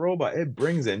 And that robot, it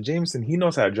brings it. And Jameson, he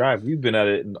knows how to drive. We've been at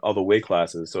it in other weight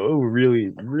classes, so it would really,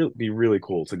 really be really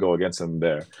cool to go against him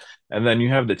there. And then you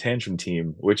have the Tantrum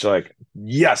team, which, like,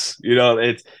 yes,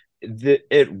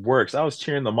 it works. I was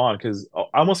cheering them on because I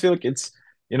almost feel like it's,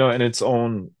 in its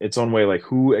own way, like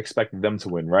who expected them to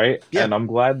win, right? Yeah. And I'm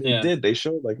glad they Yeah. did. They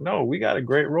showed like, no, we got a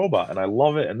great robot, and I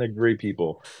love it, and they're great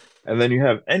people. And then you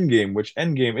have Endgame, which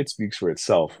Endgame, it speaks for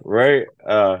itself, right?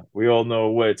 We all know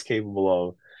what it's capable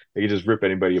of. They can just rip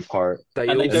anybody apart. They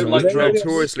And they also don't like drums.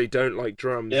 notoriously don't like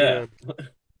drums. Yeah.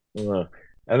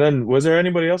 And then was there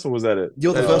anybody else, or was that it?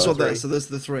 You're the first one there, three. so there's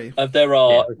the three. There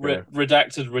are Yeah, okay.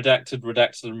 redacted, and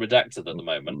redacted at the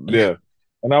moment. Yeah.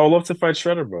 And I would love to fight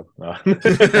Shredder, bro. No.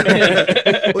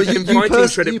 Well, you Fighting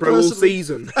pers- Shred It you Bro all personally-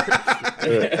 season.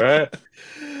 Yeah,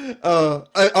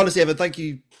 right? Honestly, Evan, thank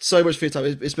you so much for your time.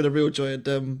 It's been a real joy,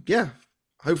 and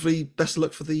hopefully, best of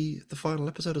luck for the final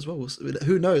episode as well.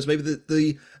 Who knows? Maybe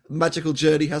the magical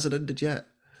journey hasn't ended yet.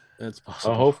 It's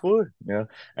possible. Hopefully, yeah.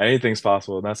 Anything's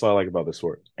possible, and that's what I like about this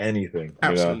sport. Anything,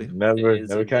 Absolutely. Never It is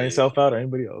count indeed. yourself out or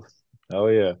anybody else. Oh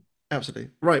yeah. Absolutely.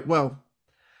 Right. Well,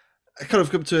 I kind of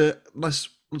come to a nice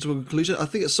logical conclusion. I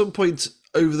think at some point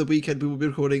over the weekend we will be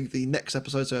recording the next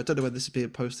episode. So I don't know when this is being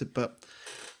posted, but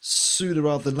sooner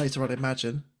rather than later, I'd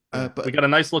imagine. But We got a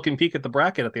nice looking peek at the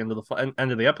bracket at the end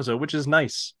of the episode, which is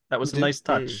nice. That was We a did. nice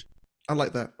touch. I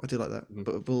like that. I do like that.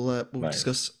 But we'll Nice.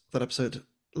 discuss that episode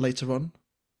later on.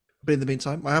 But in the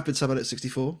meantime, I have been Sam at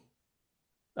 64.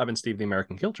 I've been Steve the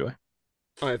American Killjoy.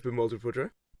 I have been multiple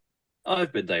Joe.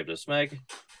 I've been David Smeg.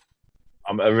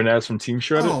 I'm Evan Az from Team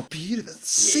Shredder. Oh, beautiful.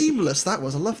 Seamless that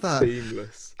was. I love that.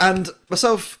 Seamless. And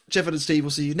myself, Jeff and Steve, will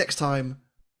see you next time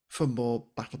for more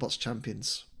BattleBots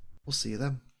Champions. We'll see you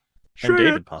then. And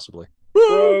David, possibly.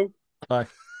 Bro. Bye.